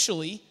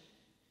potentially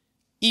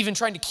even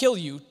trying to kill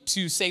you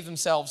to save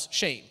themselves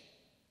shame.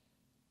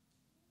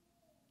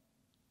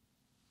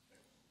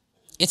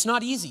 It's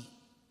not easy.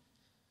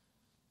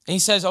 And he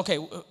says, okay,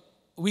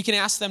 we can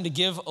ask them to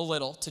give a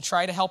little to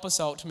try to help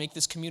us out to make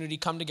this community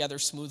come together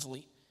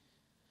smoothly.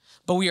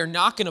 But we are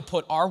not going to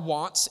put our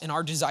wants and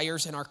our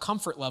desires and our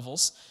comfort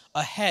levels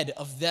ahead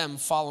of them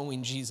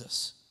following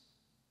Jesus.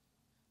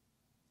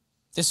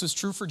 This was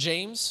true for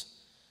James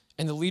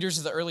and the leaders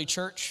of the early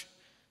church,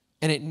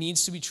 and it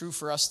needs to be true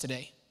for us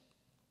today.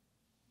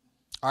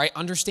 All right,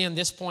 understand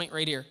this point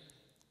right here.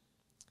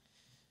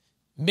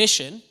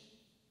 Mission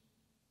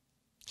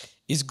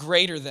is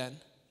greater than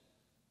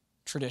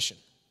tradition.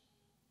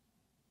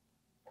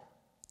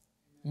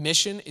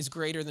 Mission is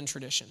greater than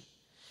tradition.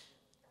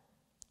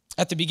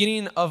 At the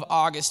beginning of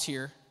August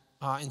here,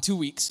 in 2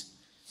 weeks,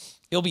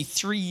 it'll be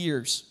 3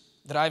 years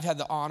that I've had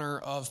the honor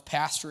of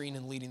pastoring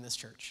and leading this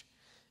church.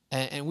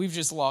 And we've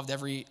just loved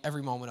every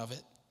moment of it.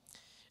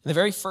 In the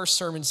very first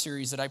sermon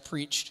series that I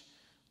preached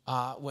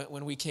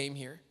when we came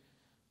here,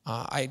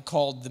 I had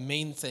called The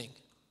Main Thing.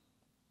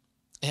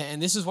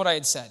 And this is what I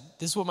had said.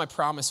 This is what my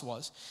promise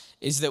was,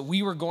 is that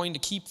we were going to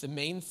keep the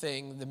main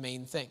thing the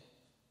main thing.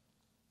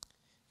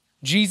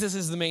 Jesus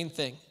is the main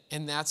thing,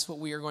 and that's what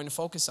we are going to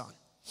focus on.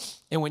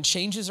 And when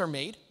changes are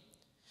made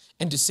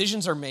and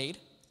decisions are made,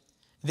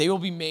 they will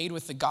be made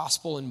with the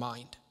gospel in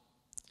mind.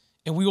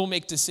 And we will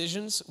make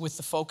decisions with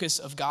the focus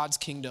of God's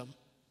kingdom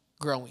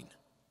growing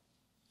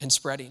and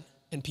spreading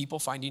and people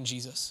finding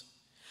Jesus.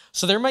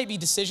 So there might be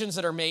decisions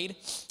that are made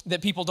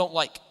that people don't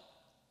like.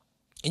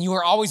 And you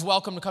are always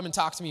welcome to come and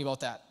talk to me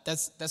about that.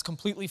 That's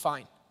completely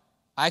fine.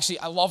 I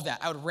love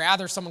that. I would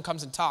rather someone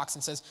comes and talks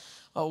and says,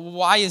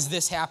 why is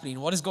this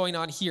happening? What is going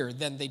on here?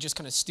 Then they just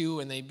kind of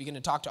stew and they begin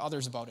to talk to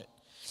others about it.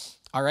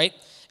 All right?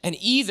 And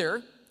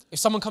either, if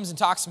someone comes and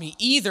talks to me,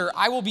 either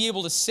I will be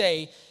able to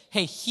say,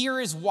 hey, here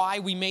is why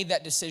we made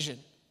that decision.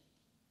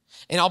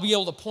 And I'll be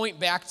able to point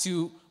back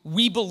to,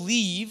 we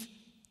believe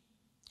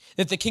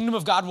that the kingdom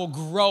of God will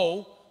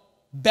grow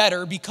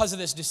better because of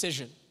this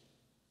decision.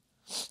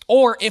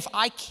 Or if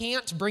I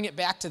can't bring it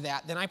back to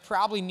that, then I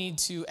probably need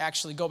to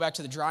actually go back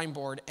to the drawing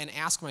board and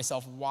ask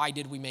myself, why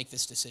did we make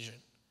this decision?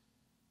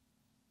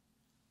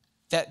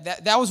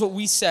 That was what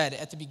we said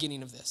at the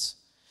beginning of this.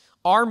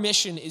 Our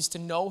mission is to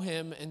know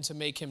him and to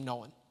make him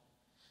known.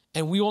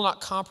 And we will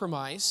not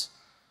compromise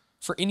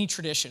for any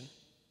tradition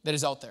that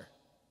is out there.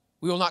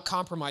 We will not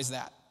compromise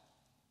that.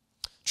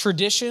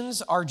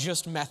 Traditions are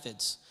just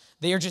methods.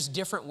 They are just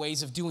different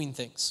ways of doing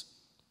things.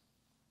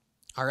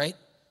 All right?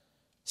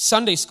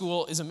 Sunday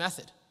school is a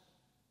method.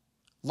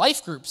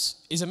 Life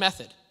groups is a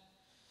method.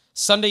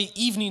 Sunday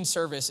evening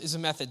service is a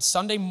method.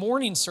 Sunday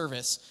morning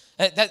service,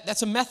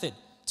 that's a method.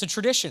 It's a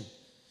tradition.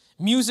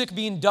 Music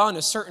being done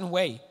a certain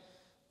way.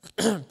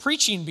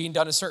 Preaching being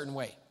done a certain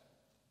way.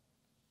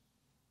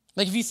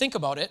 Like if you think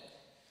about it,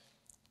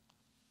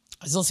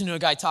 I was listening to a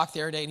guy talk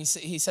the other day, and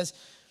he says,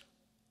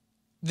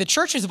 the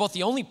church is about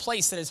the only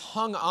place that has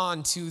hung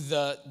on to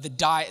the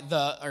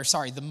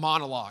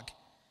monologue.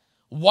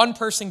 One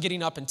person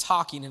getting up and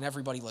talking and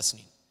everybody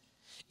listening.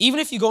 Even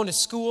if you go into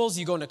schools,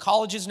 you go into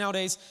colleges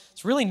nowadays,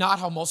 it's really not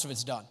how most of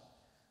it's done.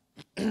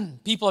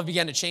 People have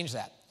begun to change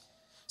that.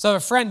 So I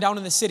have a friend down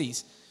in the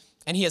cities,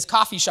 and he has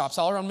coffee shops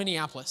all around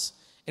Minneapolis.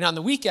 And on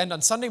the weekend,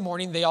 on Sunday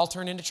morning, they all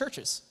turn into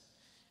churches.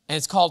 And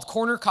it's called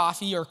Corner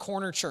Coffee or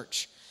Corner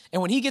Church.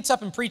 And when he gets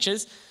up and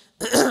preaches,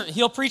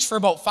 he'll preach for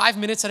about 5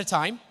 minutes at a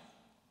time.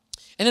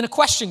 And then a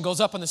question goes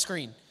up on the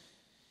screen.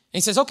 And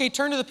he says, okay,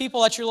 turn to the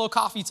people at your little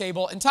coffee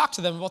table and talk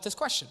to them about this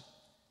question.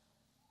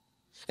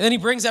 And then he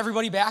brings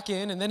everybody back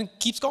in and then it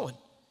keeps going.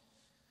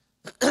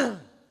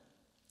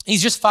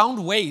 He's just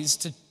found ways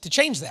to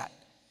change that.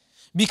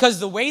 Because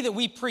the way that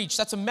we preach,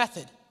 that's a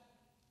method.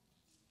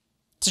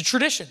 It's a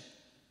tradition.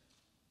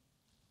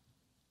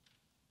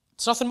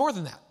 It's nothing more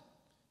than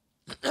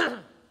that.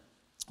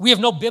 We have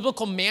no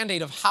biblical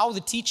mandate of how the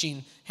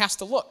teaching has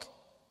to look.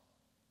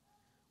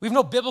 We have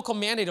no biblical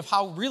mandate of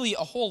how really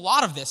a whole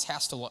lot of this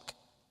has to look.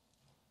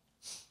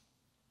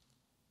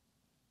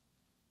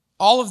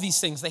 All of these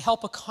things, they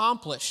help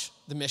accomplish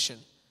the mission,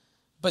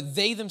 but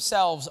they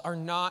themselves are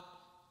not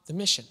the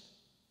mission.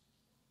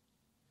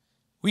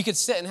 We could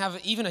sit and have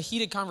even a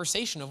heated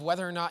conversation of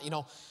whether or not,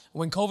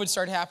 when COVID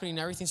started happening and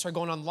everything started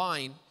going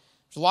online,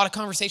 there's a lot of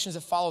conversations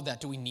that followed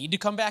that. Do we need to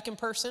come back in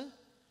person?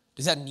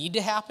 Does that need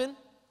to happen?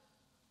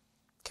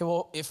 Okay,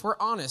 well, if we're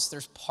honest,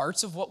 there's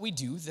parts of what we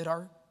do that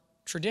are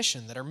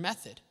tradition, that are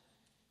method.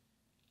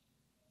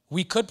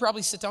 We could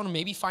probably sit down and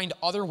maybe find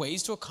other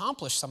ways to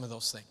accomplish some of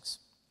those things.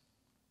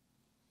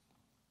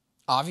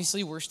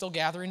 Obviously, we're still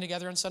gathering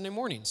together on Sunday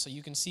mornings, so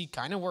you can see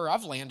kind of where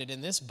I've landed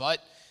in this,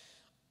 but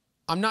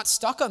I'm not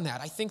stuck on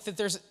that. I think that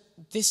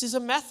this is a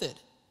method.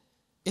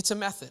 It's a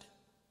method.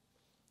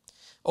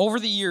 Over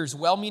the years,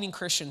 well-meaning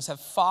Christians have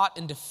fought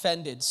and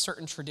defended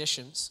certain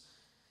traditions,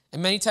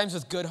 and many times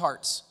with good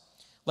hearts,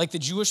 like the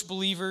Jewish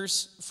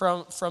believers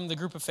from the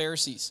group of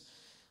Pharisees.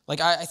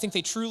 I think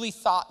they truly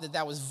thought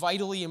that was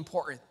vitally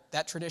important,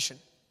 that tradition.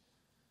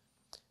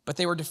 But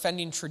they were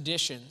defending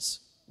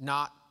traditions,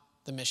 not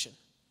the mission.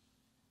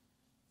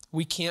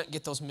 We can't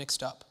get those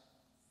mixed up.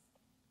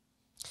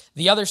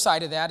 The other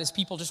side of that is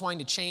people just wanting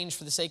to change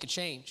for the sake of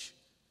change.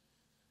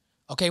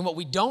 Okay, and what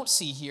we don't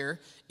see here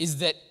is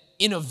that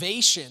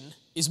innovation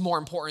is more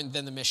important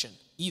than the mission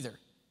either.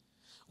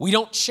 We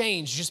don't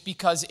change just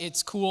because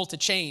it's cool to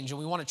change and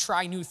we want to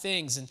try new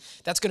things and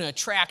that's going to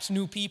attract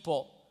new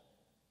people.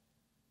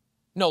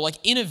 No,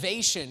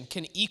 innovation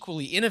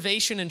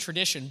and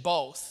tradition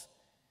both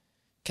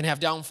can have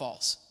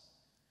downfalls.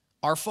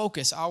 Our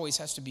focus always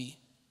has to be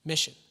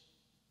mission.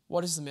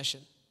 What is the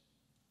mission?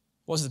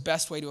 What is the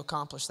best way to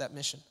accomplish that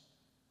mission?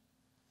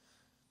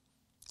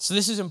 So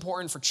this is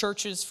important for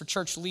churches, for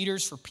church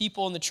leaders, for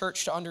people in the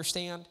church to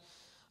understand.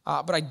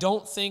 But I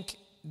don't think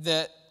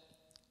that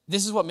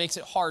this is what makes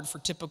it hard for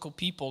typical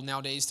people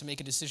nowadays to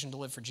make a decision to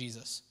live for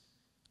Jesus.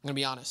 I'm going to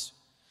be honest.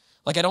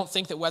 I don't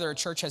think that whether a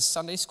church has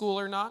Sunday school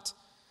or not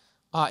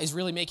is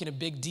really making a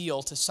big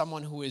deal to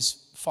someone who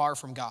is far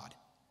from God.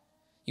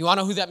 You want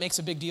to know who that makes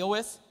a big deal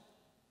with?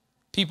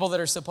 People that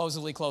are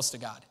supposedly close to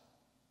God.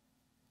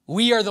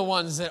 We are the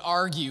ones that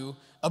argue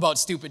about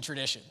stupid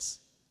traditions,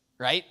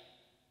 right?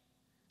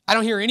 I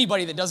don't hear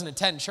anybody that doesn't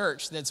attend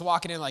church that's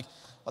walking in well,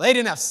 they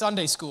didn't have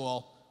Sunday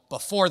school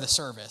before the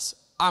service.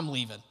 I'm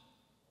leaving.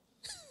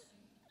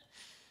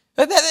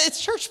 It's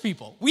church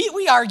people.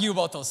 We argue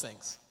about those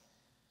things.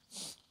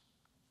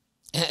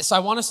 So I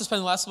want us to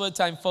spend the last little bit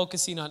of time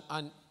focusing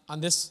on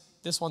this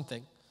one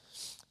thing.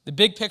 The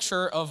big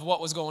picture of what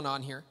was going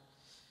on here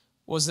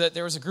was that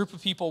there was a group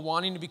of people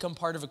wanting to become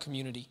part of a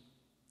community.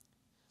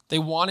 They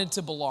wanted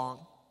to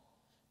belong.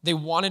 They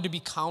wanted to be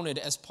counted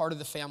as part of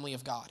the family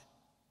of God.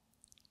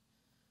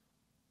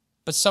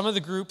 But some of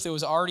the group that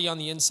was already on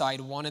the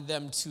inside wanted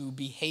them to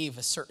behave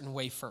a certain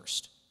way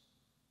first.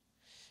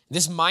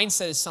 This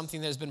mindset is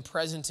something that has been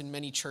present in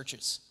many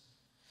churches.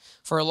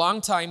 For a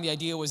long time, the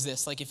idea was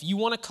this, if you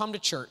want to come to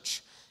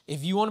church,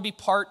 if you want to be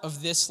part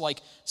of this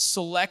like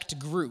select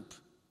group,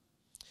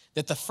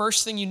 that the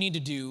first thing you need to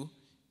do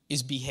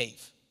is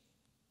behave.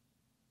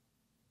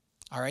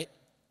 All right?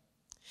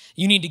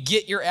 You need to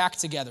get your act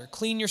together,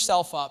 clean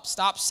yourself up,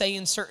 stop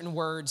saying certain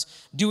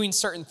words, doing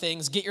certain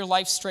things, get your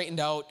life straightened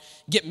out,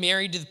 get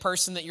married to the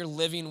person that you're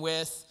living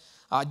with.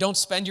 Don't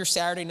spend your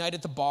Saturday night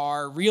at the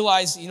bar.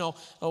 Realize,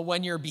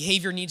 when your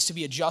behavior needs to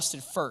be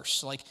adjusted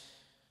first.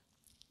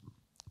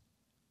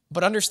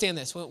 But understand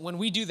this, when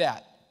we do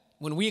that,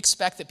 when we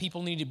expect that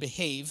people need to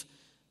behave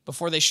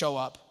before they show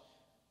up,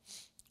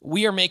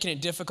 we are making it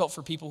difficult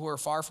for people who are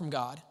far from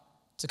God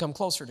to come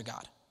closer to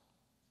God.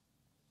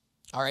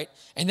 All right?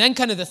 And then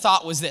kind of the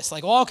thought was this,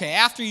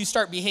 after you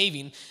start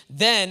behaving,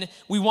 then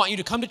we want you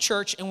to come to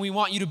church and we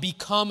want you to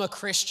become a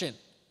Christian.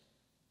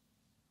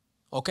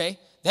 Okay?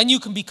 Then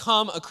you can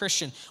become a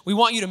Christian. We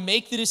want you to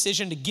make the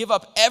decision to give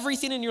up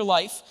everything in your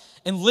life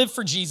and live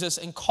for Jesus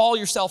and call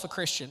yourself a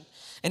Christian.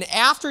 And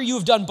after you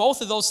have done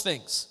both of those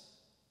things,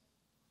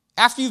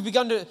 after you've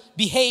begun to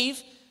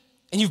behave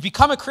and you've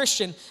become a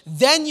Christian,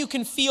 then you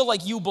can feel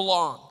like you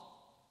belong.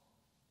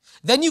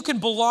 Then you can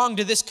belong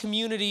to this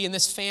community and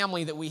this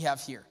family that we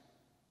have here.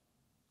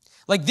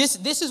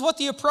 This is what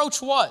the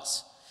approach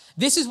was.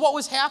 This is what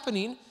was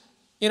happening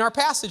in our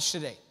passage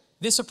today.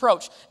 This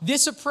approach.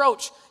 This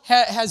approach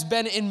has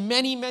been in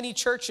many, many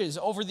churches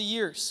over the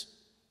years.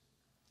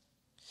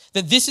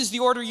 That this is the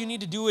order you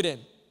need to do it in.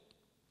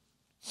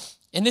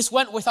 And this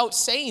went without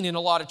saying in a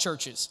lot of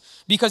churches.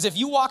 Because if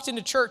you walked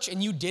into church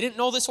and you didn't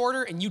know this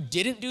order and you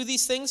didn't do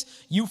these things,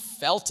 you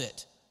felt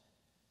it.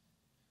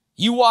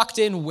 You walked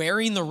in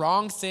wearing the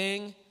wrong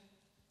thing,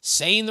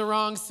 saying the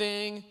wrong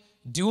thing,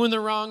 doing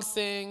the wrong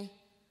thing,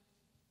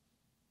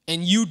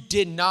 and you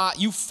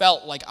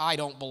felt like I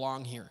don't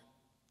belong here.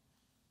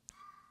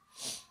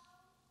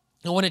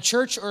 And when a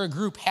church or a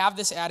group have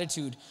this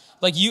attitude,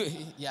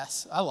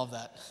 yes, I love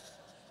that.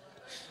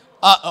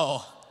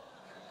 Uh-oh.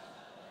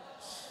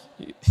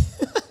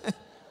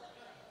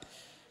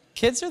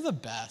 Kids are the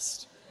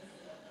best.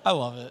 I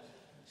love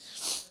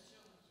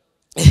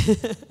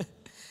it.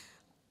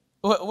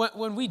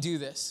 When we do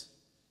this,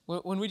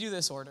 when we do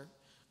this order,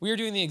 we are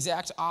doing the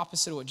exact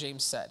opposite of what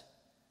James said.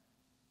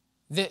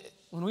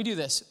 When we do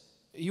this,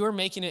 you are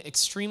making it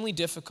extremely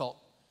difficult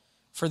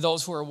for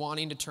those who are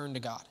wanting to turn to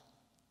God.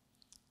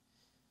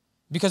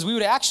 Because we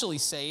would actually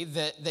say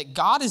that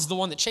God is the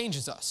one that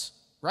changes us,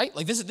 right?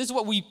 This is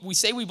what we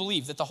say we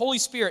believe, that the Holy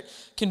Spirit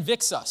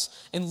convicts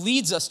us and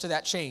leads us to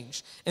that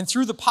change. And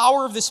through the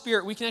power of the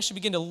Spirit, we can actually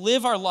begin to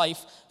live our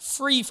life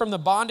free from the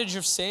bondage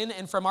of sin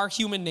and from our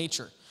human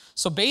nature.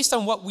 So based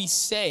on what we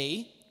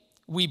say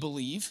we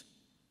believe,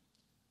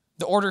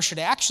 the order should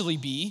actually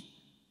be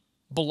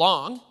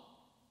belong.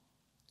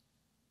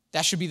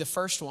 That should be the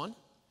first one.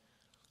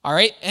 All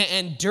right?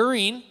 And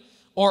during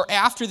or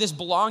after this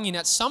belonging,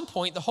 at some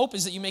point, the hope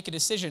is that you make a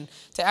decision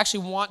to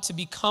actually want to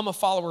become a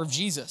follower of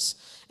Jesus.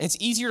 And it's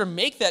easier to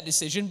make that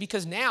decision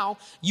because now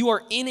you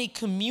are in a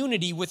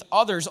community with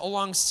others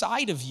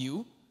alongside of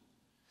you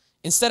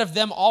instead of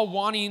them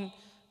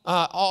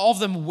all of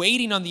them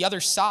waiting on the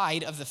other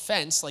side of the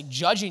fence,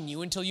 judging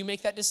you until you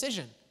make that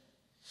decision.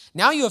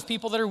 Now you have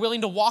people that are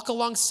willing to walk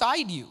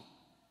alongside you.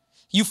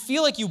 You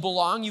feel like you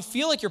belong, you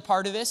feel like you're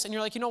part of this, and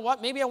you're like, you know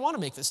what, maybe I want to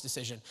make this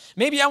decision.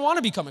 Maybe I want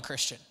to become a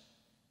Christian.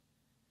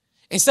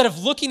 Instead of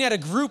looking at a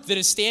group that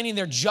is standing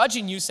there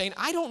judging you, saying,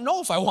 I don't know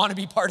if I want to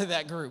be part of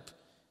that group.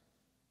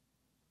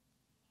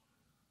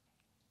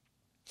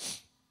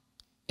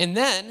 And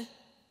then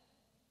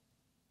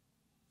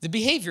the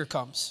behavior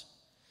comes.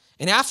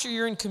 And after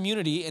you're in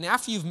community and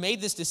after you've made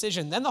this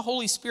decision, then the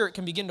Holy Spirit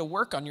can begin to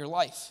work on your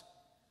life.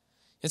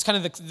 It's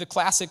kind of the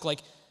classic,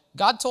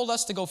 God told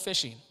us to go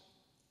fishing.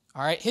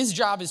 All right? His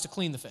job is to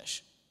clean the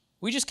fish.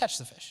 We just catch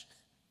the fish.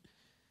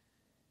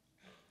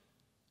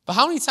 But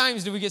how many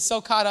times do we get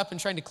so caught up in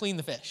trying to clean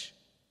the fish?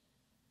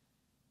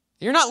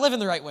 You're not living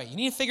the right way. You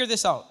need to figure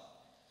this out.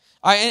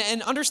 All right,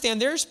 and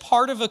understand there's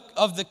part of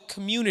the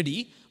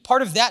community,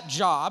 part of that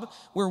job,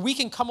 where we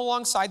can come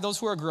alongside those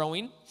who are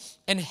growing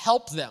and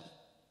help them.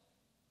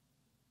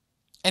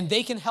 And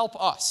they can help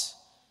us,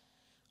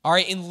 all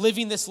right, in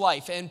living this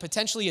life and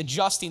potentially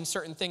adjusting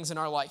certain things in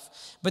our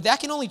life. But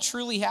that can only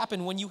truly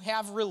happen when you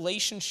have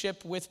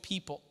relationship with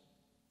people.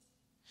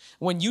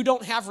 When you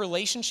don't have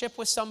relationship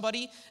with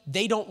somebody,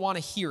 they don't want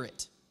to hear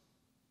it.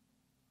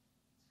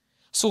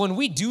 So when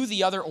we do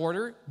the other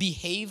order,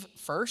 behave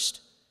first,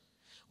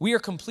 we are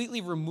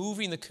completely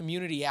removing the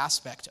community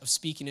aspect of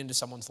speaking into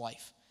someone's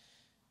life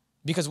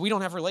because we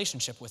don't have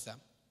relationship with them.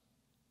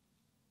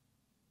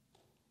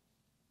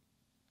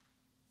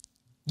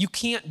 You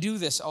can't do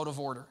this out of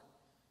order.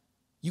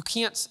 You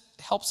can't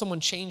help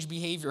someone change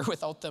behavior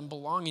without them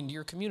belonging to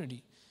your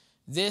community.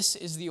 This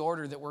is the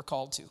order that we're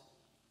called to.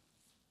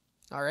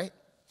 All right?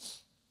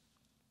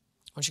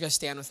 Why don't you guys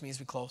stand with me as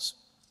we close?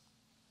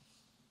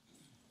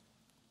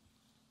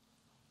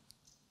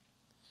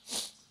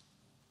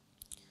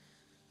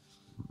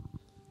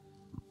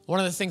 One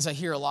of the things I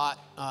hear a lot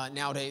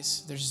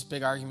nowadays, there's this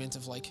big argument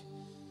of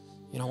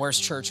where's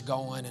church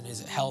going and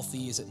is it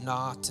healthy, is it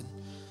not? And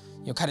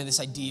kind of this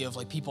idea of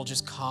like people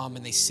just come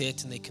and they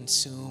sit and they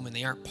consume and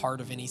they aren't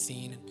part of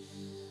anything.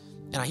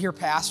 And I hear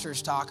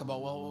pastors talk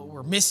about, well,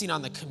 we're missing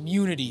on the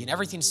community and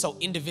everything's so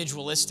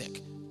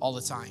individualistic all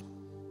the time.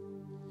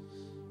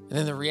 And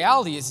then the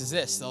reality is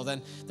this, though.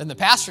 Then the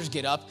pastors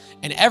get up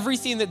and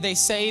everything that they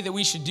say that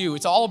we should do,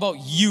 it's all about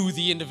you,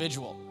 the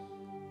individual.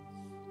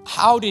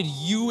 How did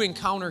you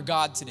encounter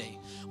God today?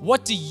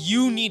 What do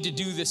you need to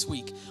do this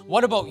week?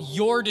 What about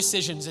your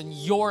decisions in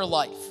your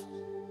life?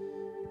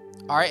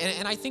 All right,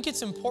 and I think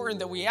it's important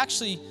that we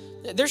actually,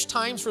 there's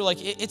times where like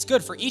it's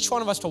good for each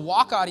one of us to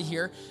walk out of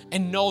here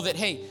and know that,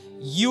 hey,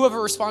 you have a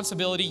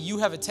responsibility, you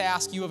have a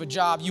task, you have a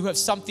job, you have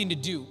something to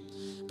do.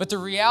 But the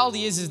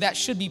reality is that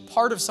should be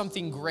part of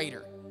something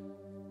greater.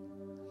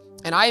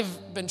 And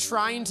I've been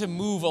trying to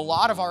move a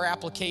lot of our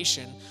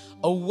application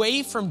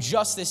away from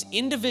just this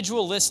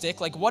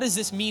individualistic, like what does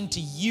this mean to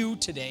you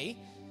today?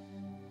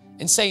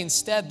 And say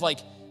instead, like,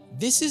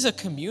 this is a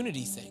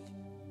community thing.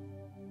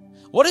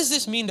 What does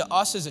this mean to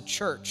us as a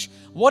church?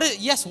 What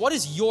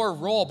is your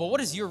role, but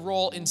what is your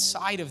role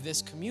inside of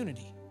this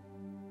community?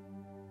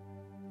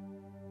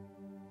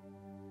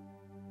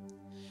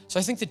 So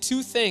I think the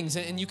two things,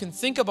 and you can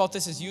think about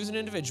this as you as an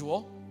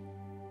individual,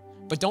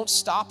 but don't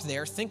stop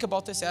there. Think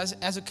about this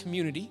as a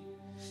community.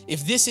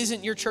 If this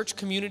isn't your church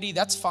community,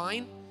 that's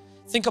fine.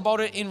 Think about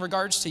it in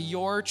regards to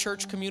your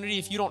church community.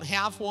 If you don't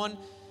have one,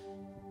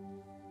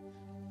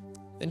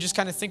 then just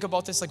kind of think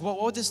about this, like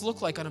what would this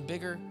look like on a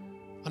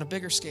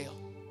bigger scale?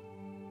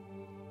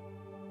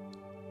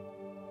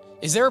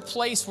 Is there a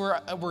place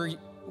where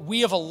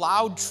we have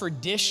allowed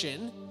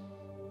tradition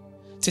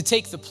to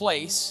take the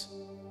place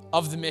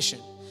of the mission?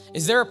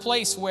 Is there a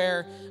place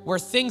where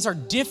things are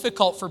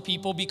difficult for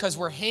people because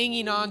we're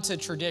hanging on to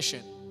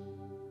tradition?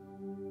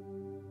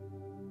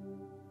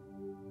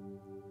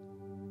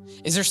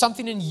 Is there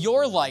something in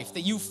your life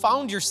that you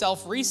found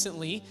yourself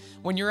recently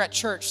when you're at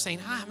church saying,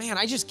 man,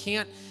 I just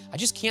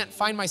can't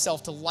find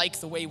myself to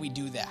like the way we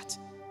do that?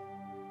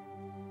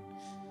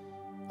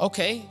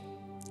 Okay,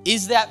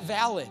 is that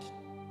valid?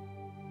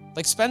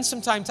 Like, spend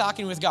some time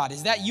talking with God.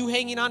 Is that you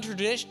hanging on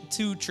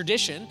to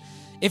tradition?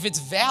 If it's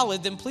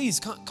valid, then please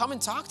come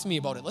and talk to me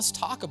about it. Let's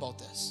talk about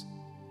this.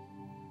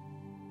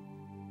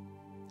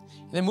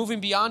 And then moving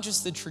beyond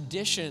just the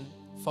tradition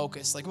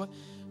focus, like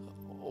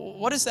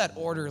what does that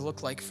order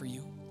look like for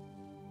you?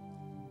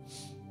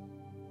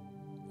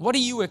 What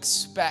do you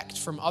expect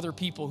from other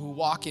people who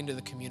walk into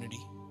the community?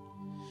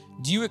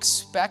 Do you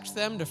expect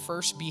them to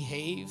first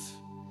behave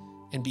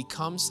and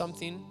become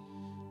something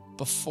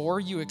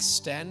before you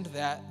extend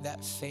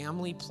that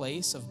family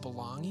place of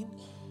belonging?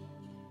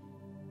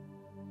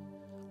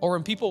 Or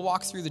when people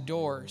walk through the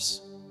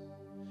doors,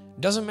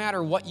 it doesn't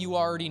matter what you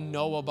already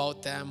know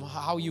about them,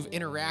 how you've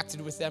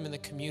interacted with them in the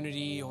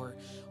community, or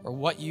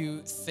what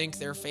you think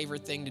their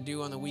favorite thing to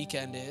do on the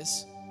weekend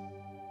is.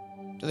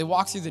 Do they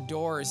walk through the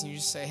doors and you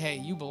just say, hey,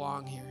 you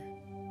belong here.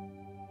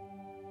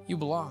 You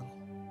belong.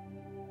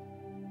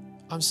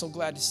 I'm so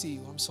glad to see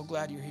you. I'm so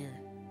glad you're here.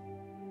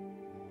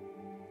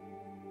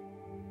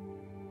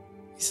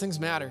 These things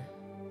matter.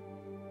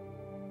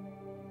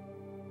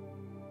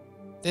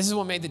 This is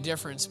what made the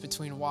difference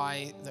between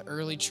why the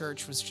early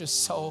church was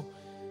just so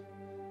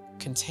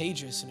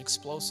contagious and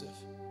explosive,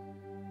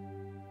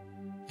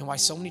 and why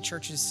so many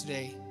churches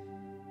today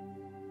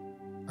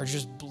are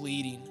just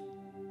bleeding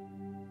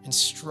and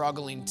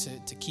struggling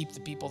to keep the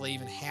people they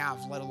even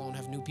have, let alone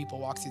have new people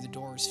walk through the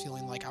doors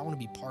feeling like, I want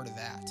to be part of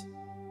that.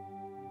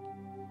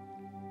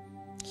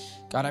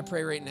 God, I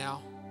pray right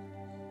now,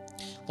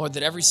 Lord,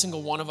 that every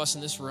single one of us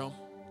in this room,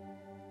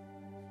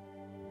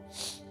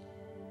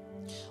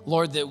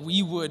 Lord, that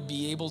we would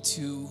be able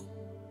to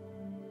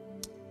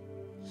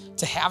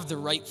have the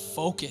right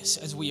focus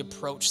as we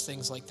approach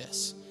things like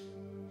this,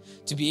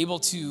 to be able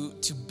to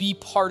be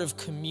part of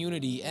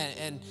community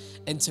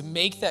and to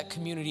make that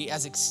community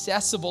as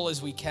accessible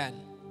as we can.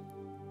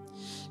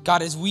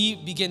 God, as we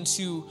begin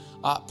to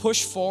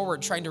push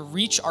forward, trying to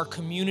reach our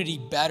community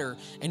better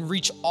and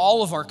reach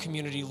all of our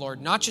community,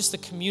 Lord, not just the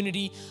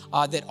community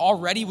that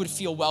already would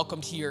feel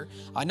welcomed here,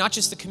 not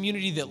just the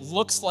community that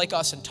looks like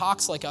us and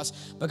talks like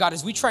us, but God,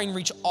 as we try and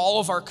reach all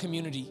of our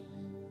community,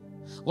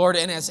 Lord,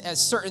 and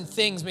as certain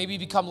things maybe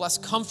become less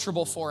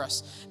comfortable for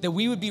us, that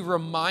we would be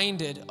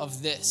reminded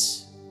of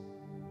this.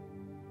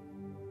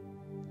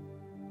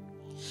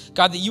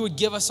 God, that you would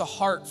give us a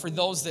heart for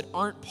those that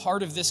aren't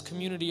part of this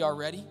community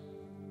already.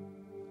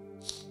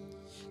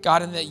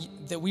 God, and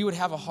that we would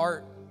have a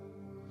heart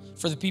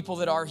for the people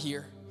that are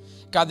here.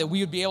 God, that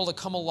we would be able to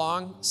come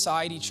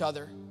alongside each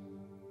other,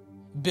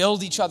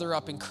 build each other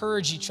up,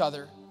 encourage each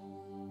other,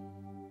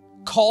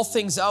 call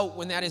things out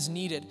when that is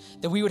needed,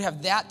 that we would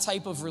have that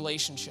type of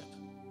relationship.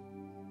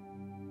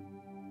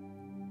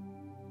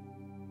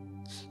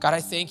 God,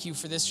 I thank you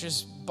for this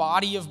just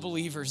body of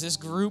believers, this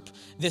group,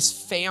 this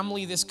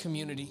family, this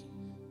community.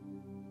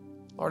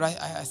 Lord,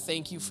 I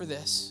thank you for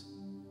this.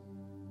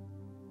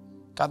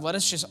 God, let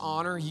us just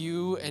honor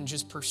you and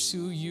just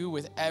pursue you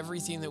with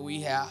everything that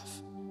we have.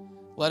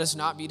 Let us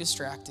not be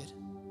distracted.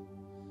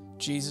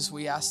 Jesus,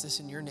 we ask this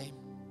in your name.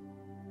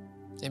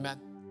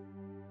 Amen.